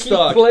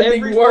Sorgstock.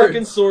 blending Every words.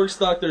 fucking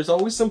Sorgstock, there's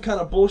always some kind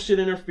of bullshit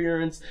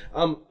interference.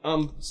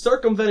 I'm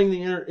circumventing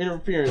the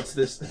interference.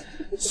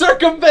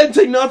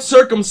 Circumventing, not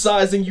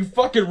circumcising, you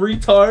fucking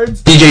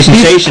retards. DJ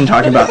Sensation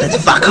talking about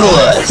this. Fuck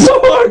us.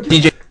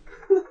 DJ.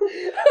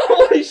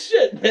 Holy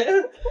shit,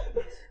 man.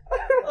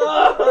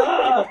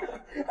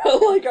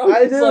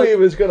 I knew he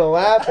was gonna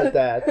laugh at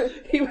that.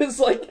 He was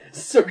like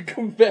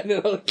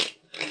circumvented.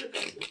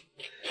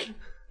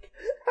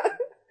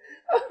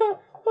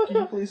 Can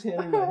you please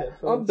hand me my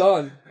headphones? I'm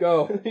done.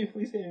 Go. Can you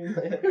please hand me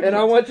my headphones? And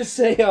I want to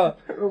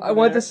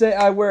say,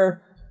 I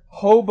wear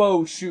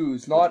hobo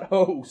shoes, not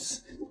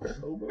hose.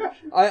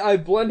 I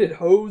blended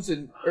hose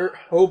and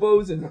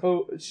hobos and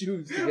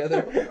shoes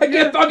together. I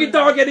can't fucking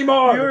talk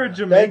anymore. You're a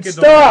Jamaican. Then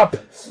stop!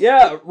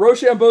 Yeah,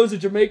 Rochambeau's a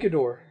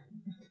Jamaicador.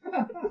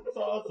 That's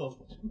awesome.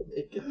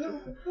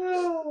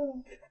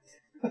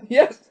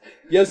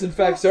 Yes, in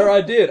fact, sir,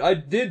 I did. I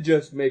did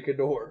just make a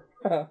door.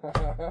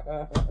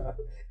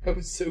 That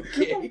was so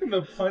gay. I'm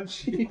gonna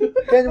punch you.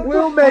 Can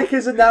Will make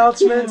his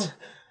announcement?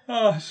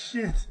 Oh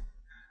shit.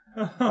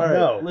 Alright,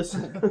 No.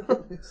 listen.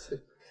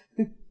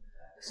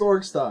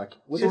 Sorgstock.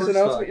 What's this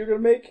announcement you're gonna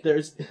make?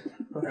 There's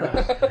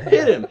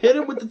hit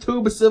him with the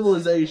tube of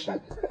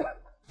civilization.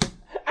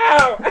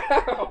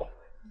 Ow!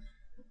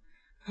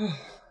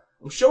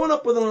 I'm showing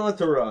up with an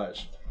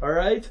entourage.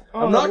 Alright?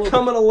 Oh, I'm not well-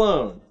 coming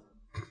alone.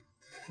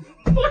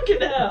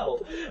 Fucking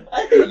hell!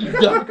 I hate you,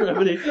 Doc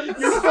Remedy.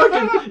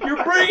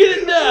 You're bringing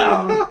it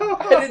down.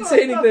 I didn't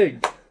say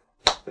anything.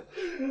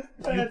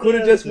 You could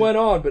have just went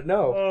on, but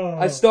no.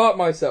 I stopped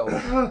myself.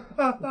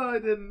 I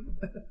didn't.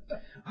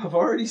 I've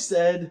already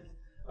said.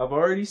 I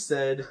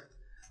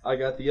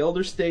got the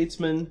elder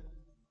statesman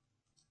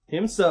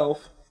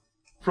himself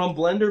from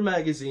Blender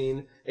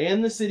magazine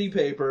and the city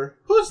paper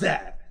Who's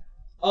that?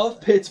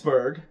 of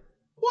Pittsburgh.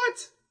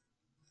 What?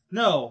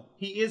 No,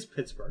 he is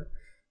Pittsburgh.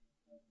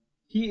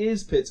 He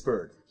is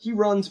Pittsburgh. He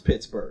runs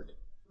Pittsburgh.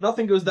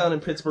 Nothing goes down in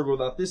Pittsburgh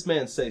without this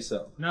man say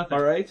so. Nothing.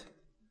 All right?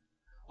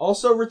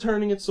 Also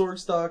returning at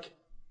Sorgstock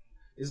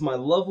is my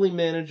lovely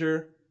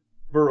manager,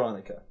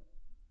 Veronica.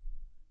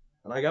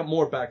 And I got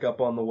more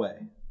backup on the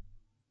way.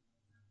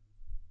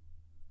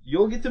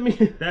 You'll get to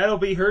meet... That'll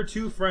be her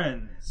two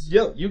friends.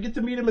 Yo, you get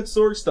to meet him at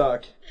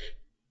Sorgstock.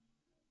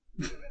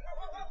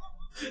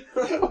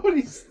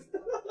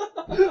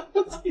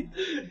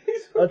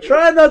 I'm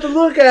trying not to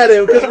look at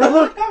him because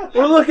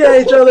we're looking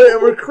at each other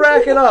and we're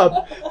cracking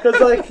up because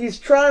like he's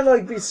trying to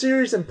like be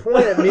serious and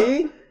point at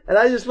me, and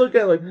I just look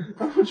at him like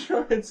I'm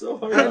trying so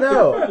hard. I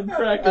know. to fucking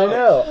crack I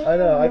up.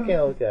 know, I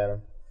can't look at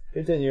him.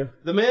 Continue.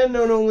 The man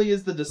known only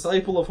as the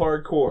Disciple of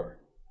Hardcore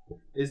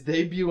is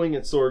debuting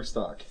at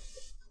Sorgstock.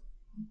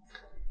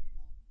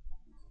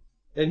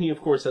 And he,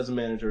 of course, has a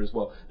manager as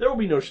well. There will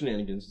be no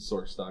shenanigans at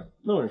Sorgstock.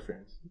 No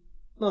interference.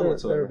 None There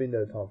whatsoever. will be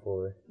no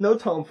tomfoolery. No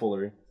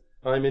tomfoolery.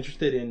 I'm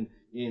interested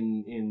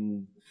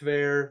in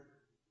fair,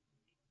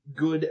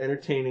 good,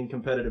 entertaining,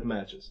 competitive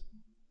matches.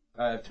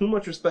 I have too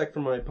much respect for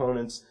my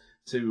opponents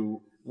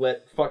to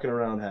let fucking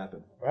around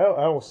happen.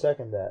 I will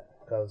second that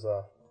because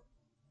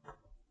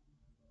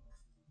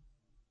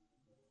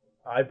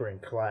I bring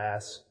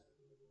class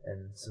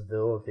and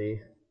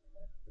civility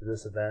to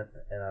this event,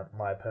 and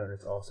my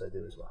opponents also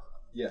do as well.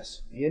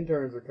 Yes. The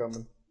interns are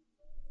coming.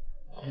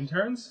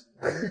 Interns?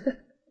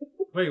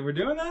 Wait, we're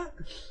doing that?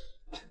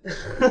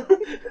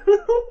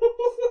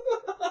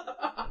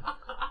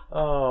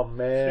 Oh Speaking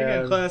man!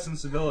 of class and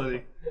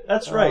civility.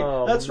 That's right.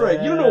 Oh, That's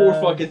right. You know what we're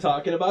man. fucking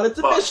talking about. It's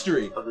a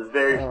mystery. Of the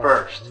very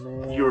first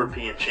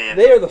European champion.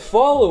 They are the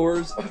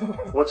followers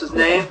What's his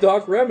name? of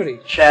Doc Remedy.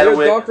 Chadwick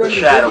They're Doc the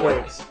Remedy's Chadwick.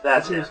 influence.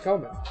 That's who's him.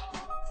 coming.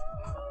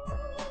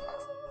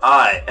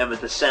 I am a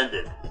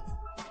descendant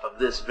of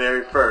this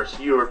very first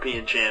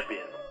European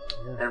champion.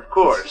 And of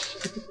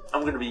course,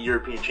 I'm going to be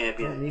European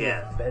champion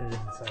again. Embedded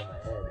inside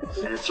my head.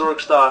 And in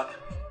Sorkstock,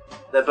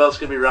 that belt's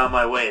going to be around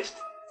my waist.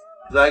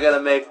 Because I got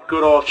to make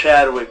good old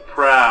Chadwick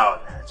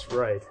proud. That's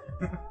right.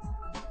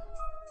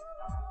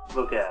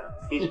 Look at him.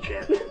 He's a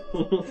champion.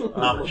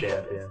 I'm a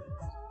champion.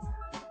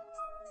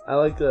 I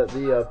like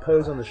the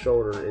pose on the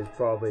shoulder is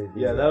probably the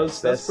Yeah, that's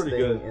best pretty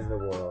thing good. in the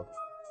world.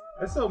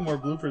 I still have more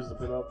bloopers to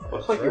put up.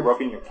 Looks like you're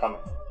rubbing your tummy.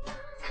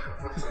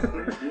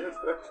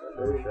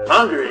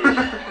 Hungry.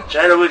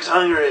 Chadwick's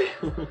hungry.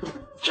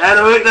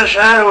 Chadwick the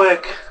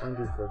Chadwick.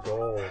 Hungry for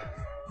gold.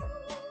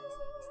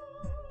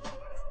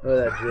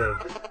 Look at that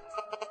jig.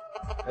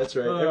 That's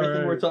right. All Everything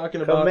right. we're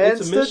talking about, Commence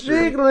it's a the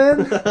mystery.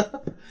 jiggling.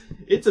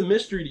 It's a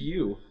mystery to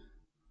you.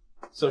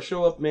 So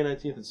show up May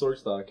 19th at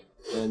Sorkstock,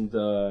 and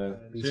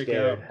Be Check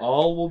scared. out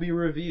all will be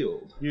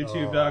revealed.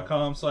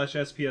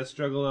 YouTube.com/SPS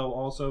Juggalo.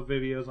 Also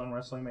videos on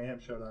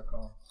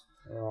WrestlingMayhemShow.com.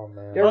 Oh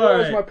man. Yeah, I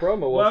realized Alright. my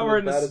promo Well, wasn't we're as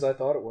in bad this- as I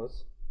thought it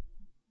was.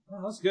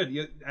 Oh, that's good.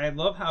 I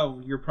love how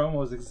your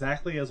promo is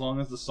exactly as long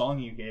as the song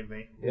you gave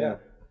me. Yeah.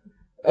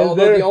 And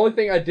Although there- the only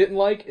thing I didn't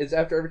like is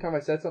after every time I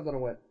said something, I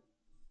went.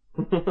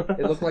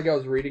 It looked like I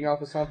was reading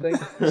off of something.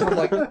 So I'm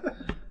like,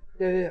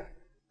 yeah.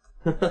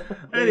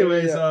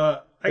 Anyways, Yeah.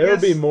 I There will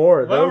guess be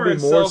more. while There we're will in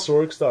be more self-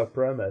 Sorkstock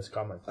promos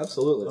coming.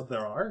 Absolutely. Oh,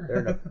 there are. They're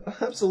in the,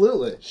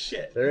 Absolutely.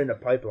 Shit. they're in the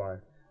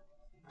pipeline.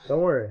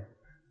 Don't worry.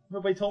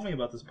 Nobody told me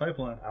about this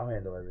pipeline. I'll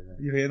handle everything.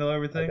 You handle I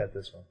everything? got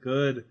this one.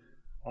 Good.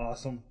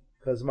 Awesome.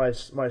 Because my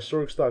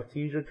Sorkstock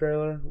teaser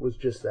trailer was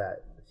just that,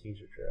 a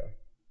teaser trailer.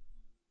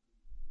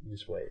 You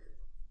just wait.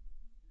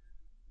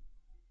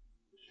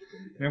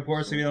 And of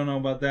course, if you don't know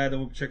about that, then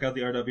we'll check out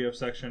the RWF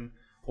section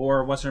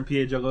or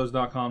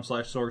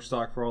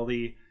westernpajuggalos.com/Sorkstock for all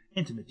the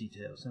intimate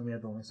details. And we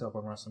have the links up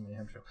on Wrestling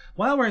Mayhem Show.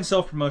 While we're in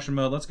self-promotion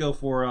mode, let's go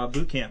for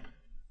boot camp.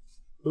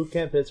 Boot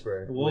Camp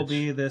Pittsburgh. It will which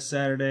be this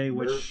Saturday,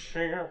 which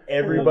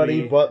everybody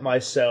will be but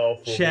myself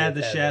will Shad be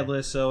the attending.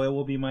 Shadless, so it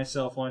will be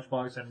myself,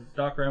 Lunchbox, and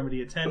Doc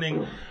Remedy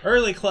attending.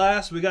 Early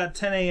class, we got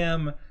 10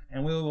 a.m.,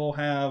 and we will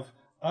have,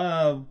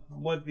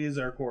 what is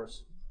our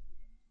course?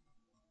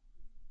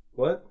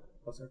 What?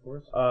 What's our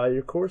course?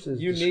 Your course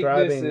is Uniqueness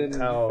describing in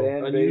how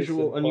fan base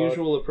Unusual and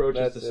unusual fuck. approaches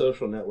That's to it.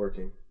 social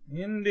networking.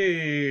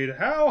 Indeed.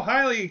 How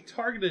highly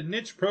targeted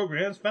niche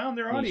programs found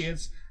their Niche.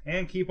 audience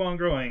and keep on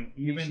growing,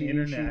 even Niche,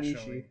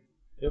 internationally. niche.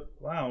 Yep.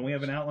 Wow, and we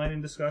have an outline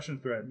and discussion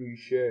thread.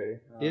 Cliche.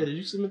 Yeah, did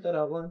you submit that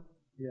outline?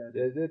 Yeah,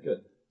 Yeah, it did.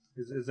 Good.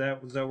 does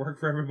that work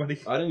for everybody?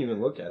 I didn't even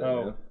look at it,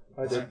 Oh. man.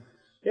 I did.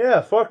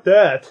 yeah, fuck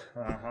that.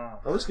 Uh-huh.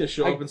 I'm just gonna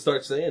show up and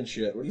start saying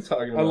shit. What are you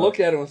talking about? I looked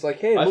at it and was like,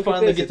 hey, I look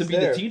finally at this. get to it's be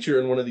there. the teacher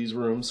in one of these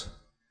rooms.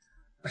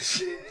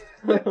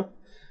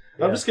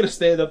 I'm just gonna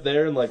stand up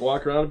there and like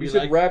walk around and be You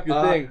should like, wrap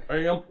your thing. I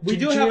am We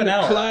do teaching have an a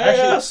hour.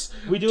 class.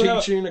 Actually, we do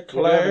have- teaching a we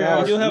do have an hour.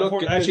 class. We do have Look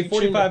for- at actually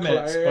teaching 45 a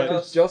minutes, but- class.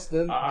 Because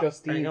Justine's I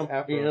am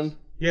after us. in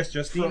Yes,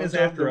 Justine is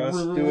front of after the us.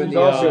 room. Doing She's the,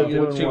 also we're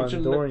doing one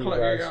teaching during the you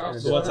guys.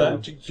 class. and What's it's-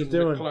 that? Teaching She's the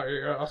doing.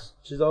 class.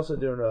 She's also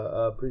doing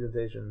a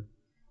presentation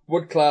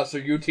What class are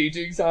you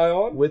teaching,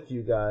 Zion? with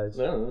you guys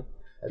Yeah.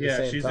 at Yeah, the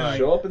same she's time. doing-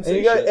 Show up and And, say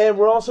you guys, shit. and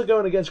we're also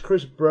going against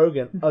Chris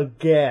Brogan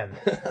again.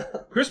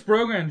 Chris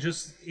Brogan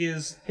just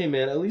is. Hey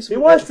man, at least He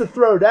wants to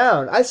throw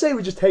down. I say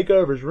we just take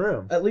over his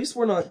room. At least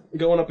we're not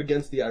going up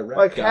against the Iraq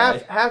Like guy.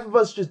 half of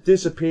us just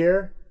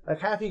disappear. Like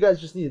half of you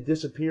guys just need to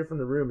disappear from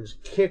the room and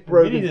just kick need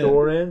Brogan's to-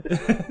 door in.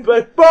 Be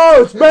like,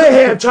 Bo, it's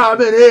mayhem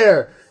time in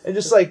here! And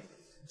just like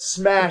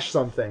smash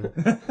something.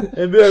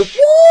 And be like,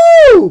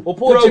 woo! We'll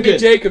pull Broken. Jimmy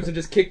Jacobs and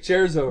just kick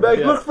chairs over. Like,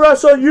 look for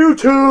us on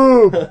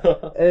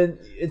YouTube!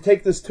 and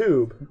take this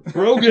tube.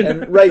 Brogan.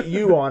 And write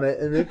you on it.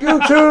 And be like,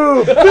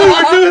 YouTube!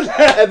 We're doing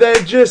that! And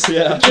then just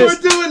We're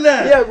doing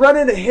that! yeah, run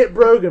in and hit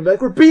Brogan. Be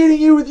like, we're beating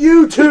you with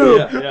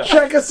YouTube! Yeah.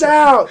 Check us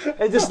out!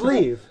 And just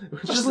leave.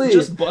 Just leave.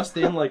 Just bust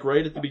in like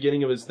right at the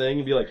beginning of his thing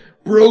and be like,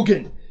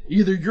 Brogan,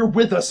 either you're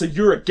with us or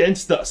you're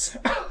against us.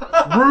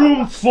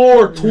 Room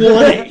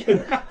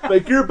 420.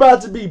 Like, you're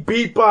about to be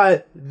beat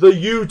by the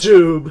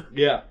YouTube.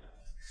 Yeah.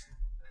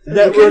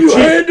 Network Can you T-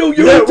 handle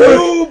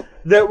YouTube?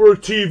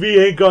 Network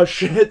TV ain't got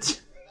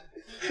shit.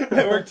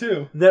 Network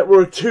 2.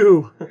 Network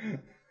 2.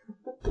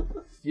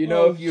 You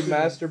know, if you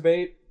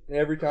masturbate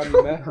every time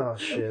you masturbate. Oh,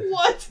 shit.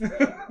 What?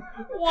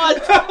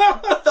 What?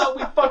 I thought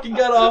we fucking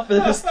got off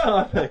of this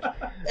topic.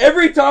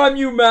 Every time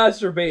you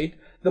masturbate,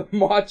 the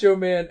Macho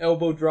Man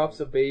elbow drops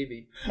a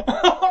baby.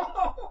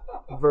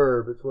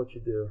 Verb, it's what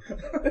you do.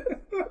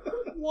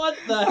 What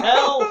the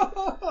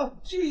hell?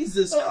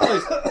 Jesus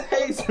Christ.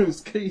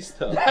 Jesus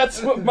Cristo.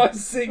 That's what my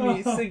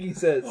Siggy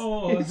says.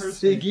 Oh, Hey, it hurts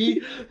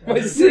Siggy? My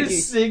You're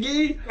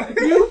Siggy. Siggy?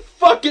 You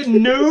fucking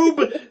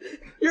noob!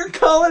 You're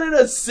calling it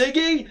a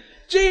Siggy?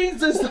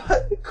 Jesus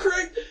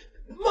Christ!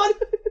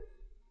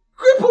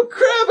 Cripple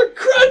Crab a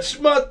crunch,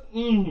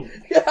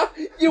 Yeah,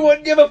 you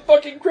wouldn't give a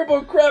fucking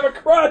crippled crab a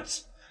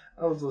crunch.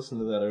 I was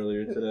listening to that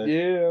earlier today.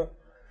 Yeah.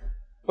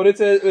 But it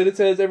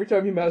says every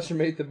time you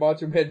masturbate, the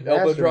Macho Man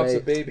elbow drops a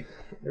baby.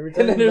 Every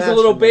time And then you there's a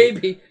little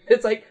masturbate. baby.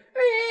 It's like,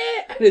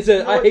 and it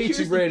says, I hate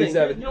you, Brady thing.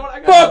 7. You know what? I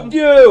got Fuck something-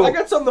 you! I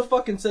got something to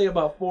fucking say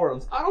about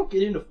forums. I don't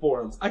get into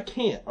forums. I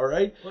can't,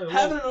 alright?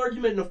 Having an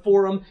argument in a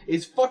forum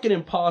is fucking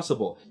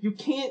impossible. You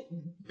can't...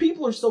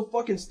 People are so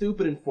fucking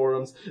stupid in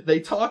forums. They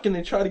talk and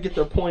they try to get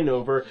their point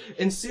over.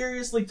 And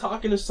seriously,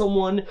 talking to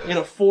someone in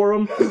a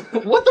forum...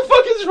 what the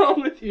fuck is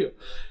wrong with you?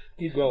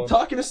 Keep going.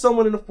 Talking to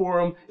someone in a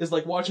forum is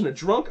like watching a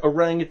drunk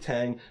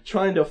orangutan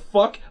trying to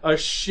fuck a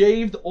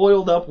shaved,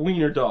 oiled up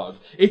wiener dog.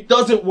 It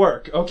doesn't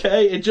work,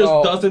 okay? It just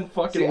doesn't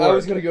fucking work. I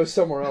was gonna go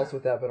somewhere else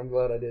with that, but I'm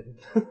glad I didn't.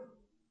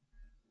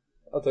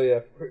 I'll tell you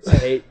afterwards.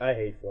 I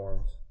hate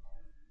forums.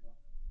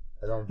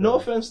 I don't. No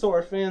offense to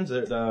our fans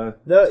that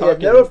No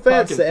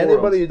offense to forums.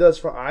 anybody who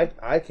does. I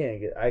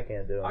can't do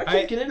it. I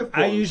can't get into forums.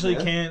 I usually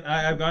man. can't.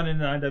 I've gotten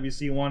into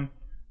IWC one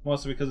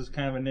mostly because it's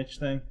kind of a niche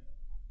thing.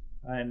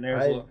 And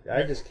there's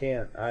I just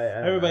can't. I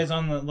everybody's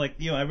on the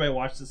everybody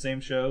watches the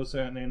same show, so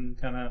and then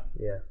kind of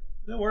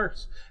it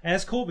works, and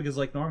it's cool because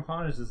like Norm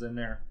Connors is in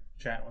there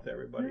chatting with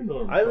everybody.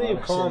 I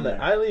leave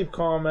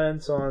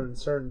comments on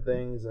certain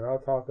things, and I'll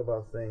talk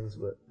about things,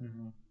 but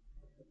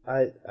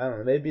I don't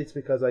know. Maybe it's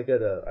because I go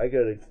to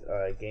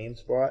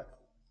GameSpot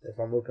if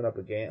I'm looking up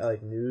a game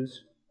like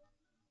news,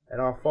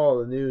 and I'll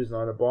follow the news, and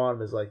on the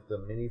bottom is like the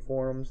mini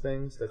forums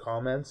things, the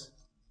comments.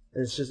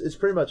 And it's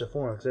pretty much a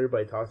forum because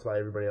everybody talks about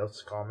everybody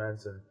else's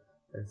comments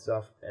and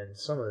stuff. And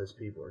some of those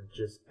people are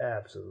just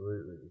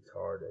absolutely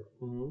retarded.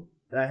 Mm-hmm.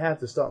 And I have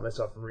to stop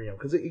myself from reading them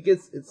because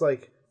it's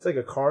like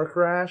a car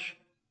crash.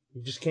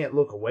 You just can't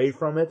look away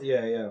from it.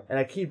 Yeah, yeah. And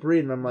I keep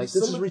reading. I'm like,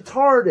 this is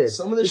retarded.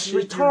 Some of this is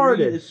shit retarded.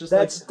 you read, it's just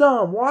That's like,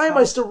 dumb. Why am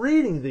I still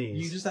reading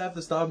these? You just have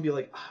to stop and be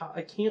like,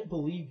 I can't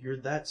believe you're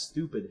that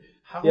stupid.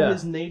 How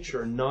has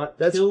nature not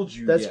killed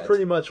you That's yet?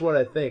 pretty much what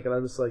I think, and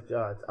I'm just like,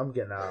 God, I'm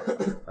getting out.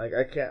 Like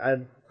I can't.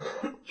 I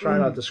try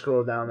not to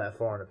scroll down that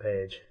far on a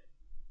page,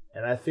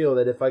 and I feel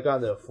that if I got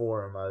into a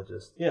forum, I would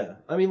just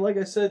I mean, like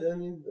I said,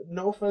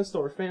 no offense to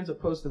our fans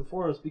that post in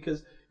forums,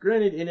 because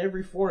granted, in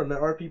every forum there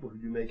are people who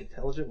do make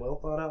intelligent, well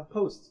thought out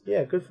posts.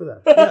 Yeah, good for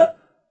them. Yeah,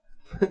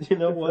 you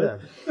know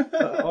what?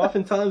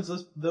 Oftentimes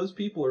those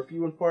people are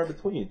few and far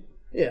between.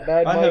 Yeah,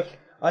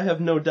 I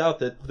have no doubt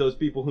that those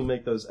people who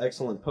make those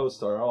excellent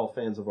posts are all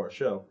fans of our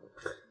show.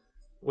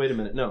 Wait a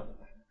minute, no.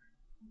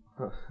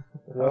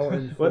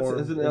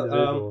 Well-informed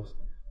individuals.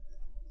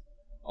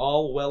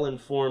 All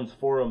well-informed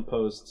forum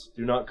posts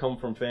do not come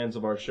from fans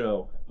of our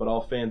show, but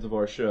all fans of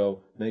our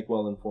show make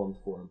well-informed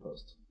forum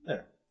posts.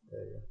 There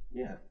you go.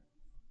 Yeah.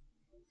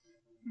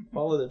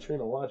 Follow the train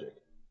of logic,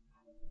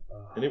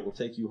 and it will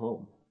take you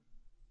home.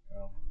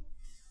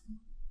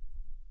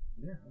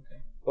 Yeah,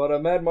 okay.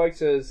 But Mad Mike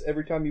says,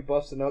 every time you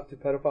bust a nut to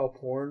pedophile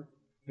porn,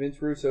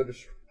 Vince Russo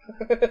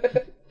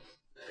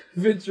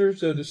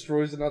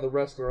destroys another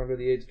wrestler under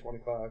the age of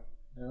 25.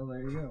 Well,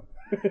 there you go.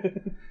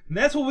 And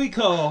that's what we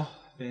call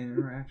fan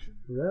interaction.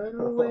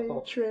 Runaway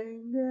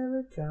train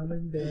never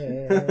coming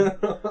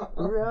back.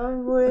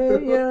 Wrong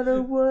way on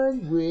a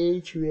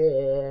one-way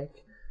track.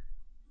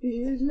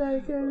 Feels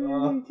like I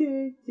really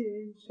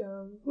taken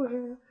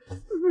somewhere.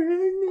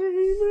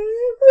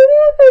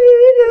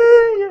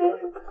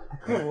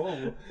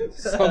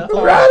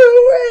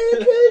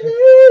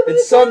 And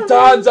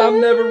sometimes I'm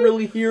never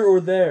really here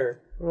or there.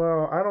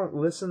 Well, I don't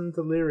listen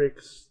to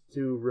lyrics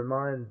to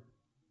remind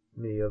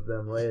me of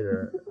them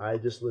later. I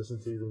just listen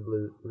to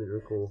the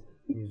lyrical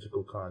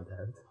musical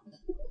content.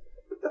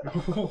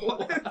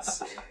 What?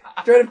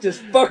 Straight up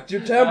just fucked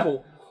your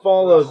temple.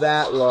 Follow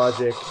that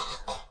logic,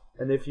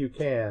 and if you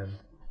can,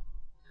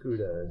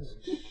 kudos.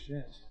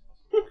 Shit.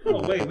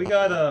 Oh wait, we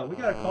got a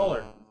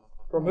caller.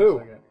 From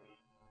who?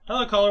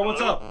 Hello, caller.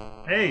 What's up?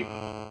 Hey.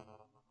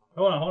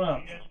 Hold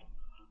on.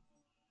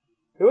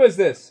 Who is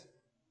this?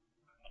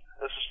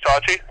 This is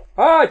Chachi.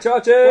 Hi,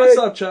 Chachi. What's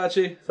up,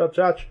 Chachi? What's up,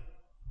 Chach?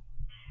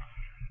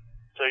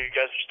 So you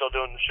guys are still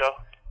doing the show?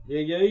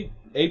 Yeah.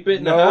 8-bit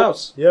in the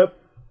house. Yep.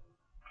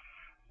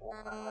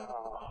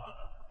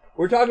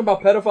 We're talking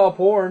about pedophile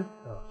porn.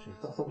 Oh,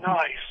 Jesus.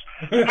 Nice.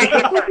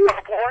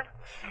 Pedophile porn?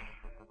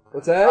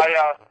 What's that?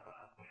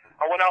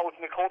 I went out with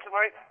Nicole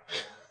tonight.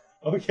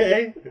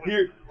 Okay.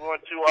 We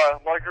went to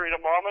Margarita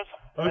Mama's.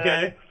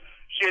 Okay.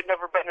 She had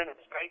never been in a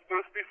spank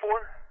booth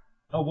before.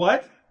 A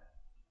what?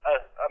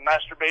 A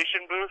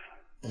masturbation booth.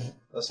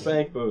 A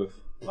spank booth.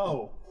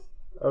 Oh.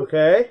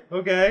 Okay.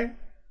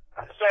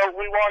 So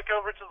we walk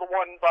over to the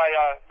one by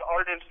the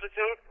Art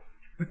Institute.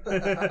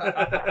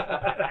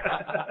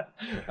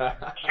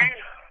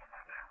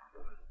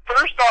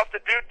 First off,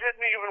 the dude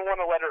didn't even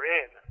want to let her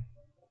in.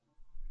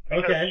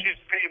 Because she's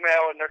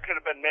female and there could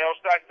have been males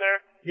back there.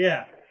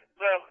 Yeah.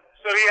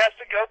 So he has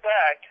to go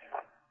back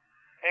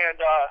and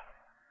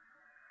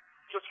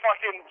just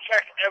fucking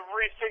check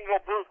every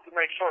single booth to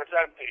make sure it's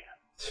empty.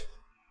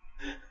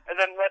 And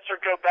then lets her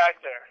go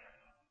back there.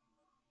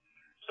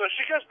 So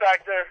she goes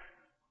back there,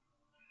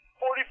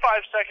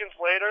 45 seconds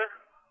later,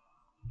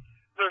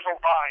 there's a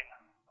line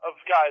of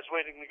guys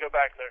waiting to go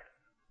back there.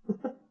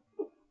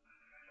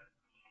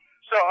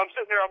 So I'm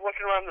sitting there, I'm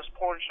looking around this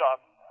porn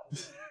shop,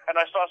 and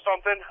I saw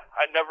something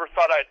I never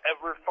thought I'd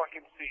ever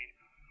fucking see.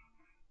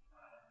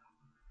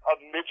 A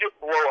midget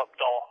blow-up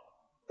doll.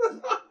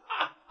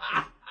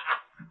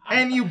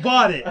 And you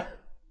bought it. No,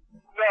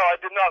 I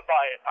did not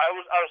buy it. I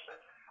was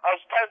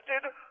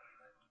tempted,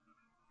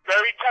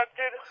 very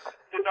tempted,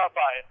 did not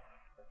buy it.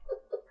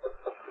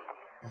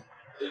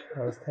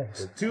 I was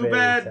tempted. Too Very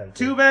bad. tempted.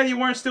 Too bad you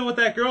weren't still with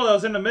that girl that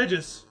was into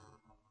midgets.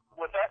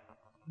 What's that?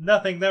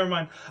 Nothing. Never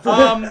mind.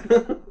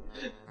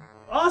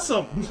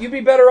 Awesome. You'd be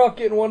better off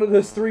getting one of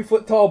those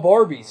 3-foot tall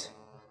Barbies.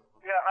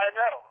 Yeah, I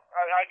know.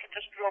 I could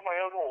just drill my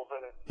own holes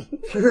in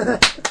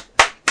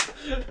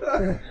it.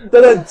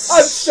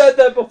 I've said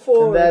that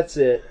before. And that's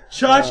it.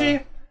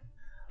 Chachi,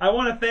 I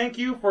want to thank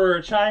you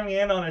for chiming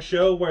in on a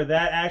show where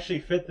that actually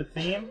fit the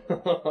theme.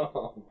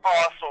 Awesome.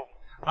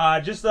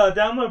 Just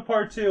download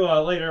part 2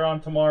 later on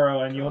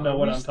tomorrow, and you'll know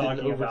what I'm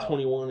talking over about.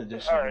 21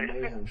 edition All right. of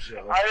the Mayhem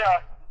Show. I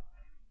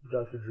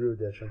Dr. Drew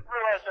edition.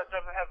 realize that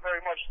doesn't have very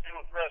much to do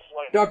with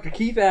wrestling. Dr.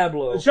 Keith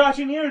Abloh.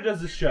 Chachi Nero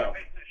does this show.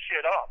 Make this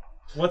shit up.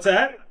 What's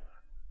that?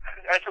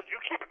 I said, you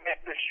can't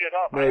make this shit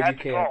up. No, I had you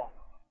to can't. call.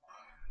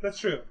 That's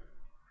true.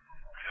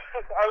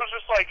 I was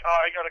just like,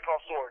 I gotta call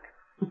Sorg.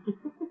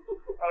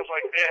 I was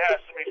like, it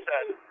has to be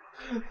said.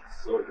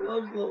 Sorg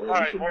loves the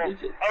Alright, well, I'll let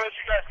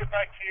you guys get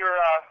back to your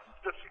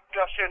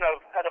discussion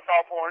of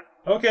pedophile porn,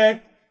 Okay.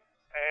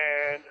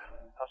 and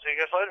I'll see you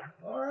guys later.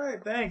 All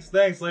right. Thanks.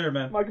 Thanks. Later,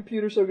 man. My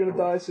computer's so gonna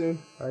die soon.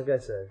 Like I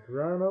said,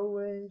 run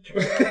away,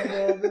 try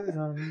never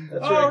run.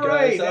 That's All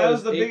right, guys. that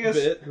was the biggest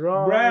 8-bit.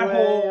 rat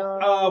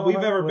hole we've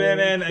ever been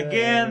in.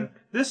 Again,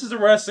 this is the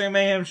Wrestling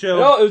Mayhem Show.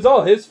 No, it was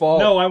all his fault.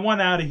 No, I want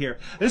out of here.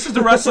 This is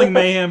the Wrestling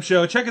Mayhem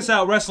Show. Check us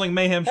out, Wrestling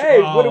Mayhem Show.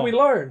 Hey, what did we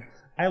learn?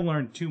 I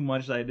learned too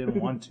much that I didn't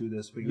want to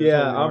this week. Yeah,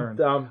 That's what we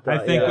learned. I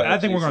think yeah, I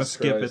think we're going to Jesus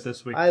skip Christ. it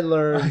this week. I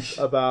learned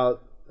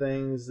about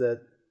things that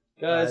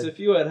Guys, I if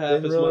you had half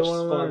didn't as really much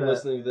wanna fun learn that.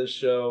 listening to this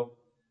show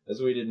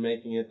as we did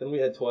making it, then we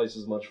had twice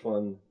as much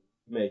fun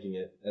making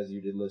it as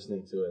you did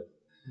listening to it.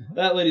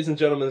 That, ladies and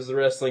gentlemen, is the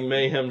Wrestling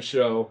Mayhem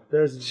Show.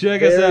 there's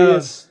Check us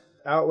various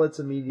outlets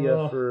of media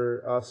Oh.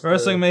 for us. to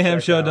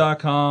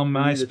WrestlingMayhemShow.com, check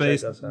out. You need to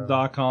check us out.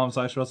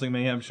 MySpace.com/Wrestling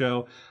Mayhem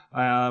Show.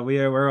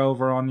 We're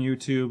over on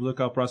YouTube. Look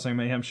up Wrestling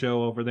Mayhem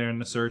Show over there in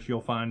the search.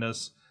 You'll find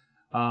us.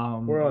 We're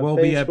on We'll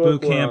be at Facebook,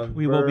 boot we're camp. on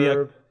We will be at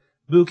Verb.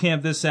 boot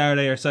camp this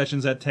Saturday. Our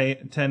session's at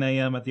 10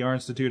 a.m. at the Art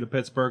Institute of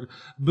Pittsburgh.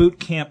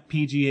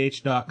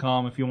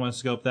 BootcampPGH.com if you want to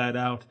scope that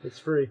out. It's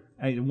free.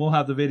 And we'll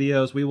have the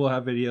videos. We will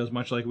have videos,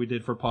 much like we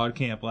did for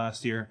PodCamp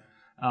last year.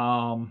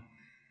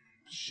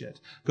 Shit.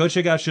 Go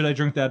check out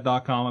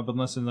ShouldIDrinkThat.com. I've been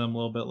listening to them a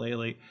little bit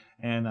lately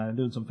and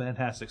doing some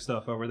fantastic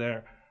stuff over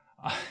there.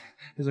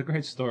 It's a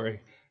great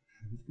story.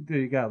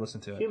 You gotta listen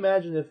to Can you it.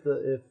 imagine if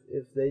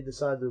they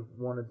decide to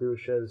want to do a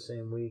show the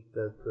same week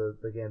that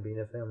the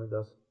Gambino family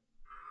does?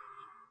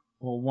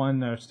 Well,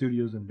 one, our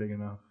studio isn't big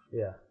enough.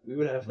 Yeah. We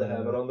would have to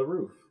have it on the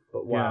roof.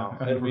 But wow.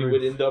 Yeah. And we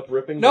would end up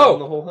ripping down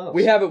the whole No, house.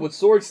 we have it with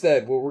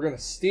Swordstead, where we're gonna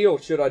steal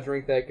Should I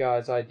Drink That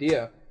Guy's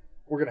idea.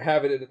 We're gonna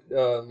have it at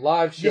a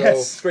live show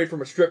Yes. straight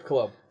from a strip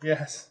club,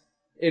 Yes.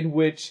 in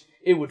which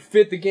it would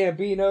fit the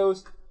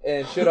Gambinos,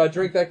 and Should I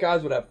Drink That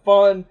Guys would have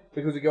fun,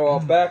 because we go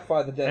off back,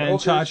 find the dead And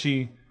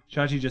hookers.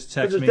 Chachi just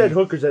texted There's me. dead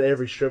hookers at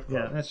every strip Yeah,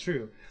 club. that's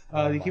true.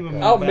 They keep them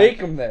in I'll the back. make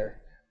them there.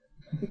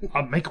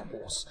 I'll make them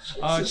boss.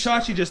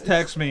 Chachi just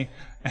texted me,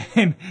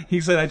 and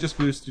he said I just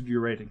boosted your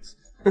ratings.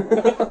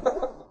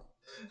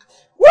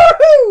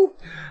 Woohoo!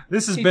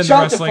 This has He been the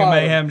Wrestling chunkified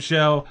Mayhem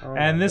Show,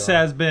 and this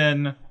has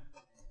been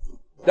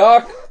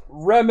Doc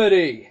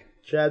Remedy.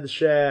 Chad the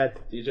Shad.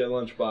 DJ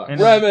Lunchbox. And-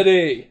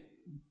 Remedy.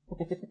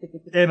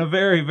 and a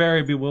very,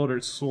 very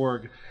bewildered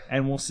Sorg,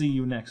 and we'll see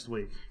you next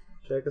week.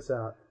 Check us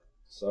out.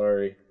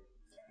 Sorry.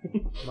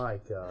 My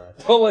God.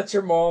 Don't let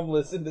your mom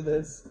listen to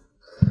this.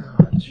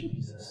 Oh,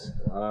 Jesus.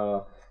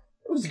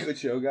 It was a good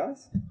show,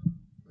 guys.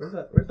 Where's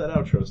that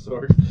outro,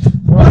 Sorg?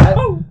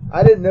 Well,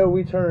 I didn't know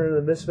we turned into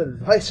the Misfit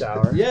Advice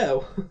Hour. Yeah.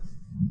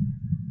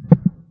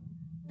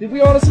 Did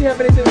we honestly have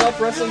anything left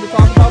wrestling to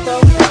talk about,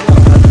 though?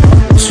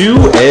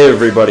 To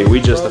everybody we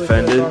just Well, we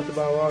could've offended, talked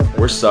about a lot of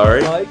we're things.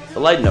 sorry. Like?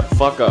 But lighten the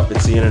fuck up,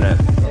 it's the internet.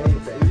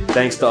 Anything.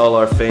 Thanks to all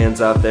our fans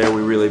out there,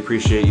 we really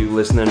appreciate you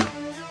listening.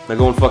 Now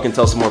go and fucking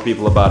tell some more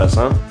people about us,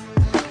 huh?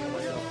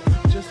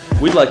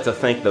 We'd like to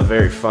thank the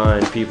very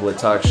fine people at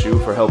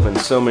TalkShoe for helping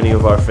so many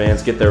of our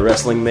fans get their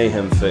wrestling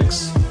mayhem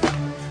fix.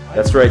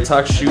 That's right,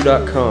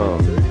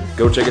 TalkShoe.com.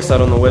 Go check us out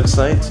on the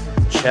website,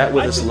 chat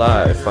with us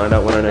live, find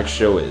out when our next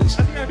show is,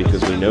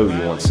 because we know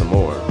you want some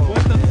more.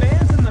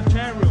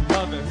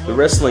 The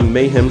Wrestling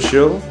Mayhem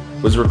Show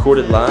was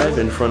recorded live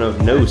in front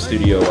of no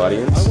studio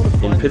audience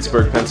in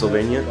Pittsburgh,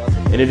 Pennsylvania,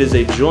 and it is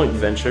a joint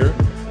venture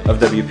of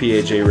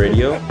WPAJ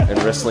Radio and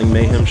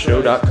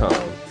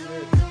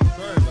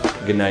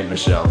WrestlingMayhemShow.com. Good night,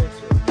 Michelle.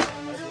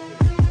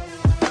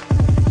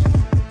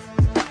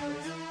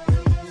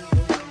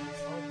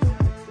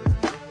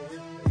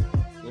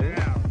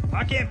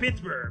 I can't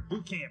Pittsburgh.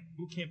 Boot camp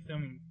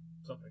filming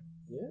something.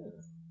 Yeah.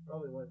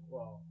 Probably went through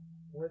all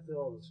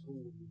the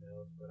school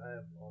emails, but I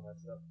have all my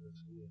stuff for the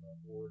school and I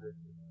forwarded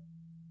to my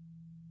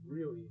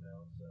real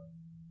email. So,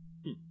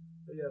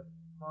 but yeah,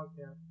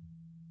 PodCamp,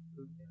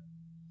 boot camp,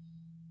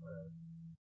 whatever.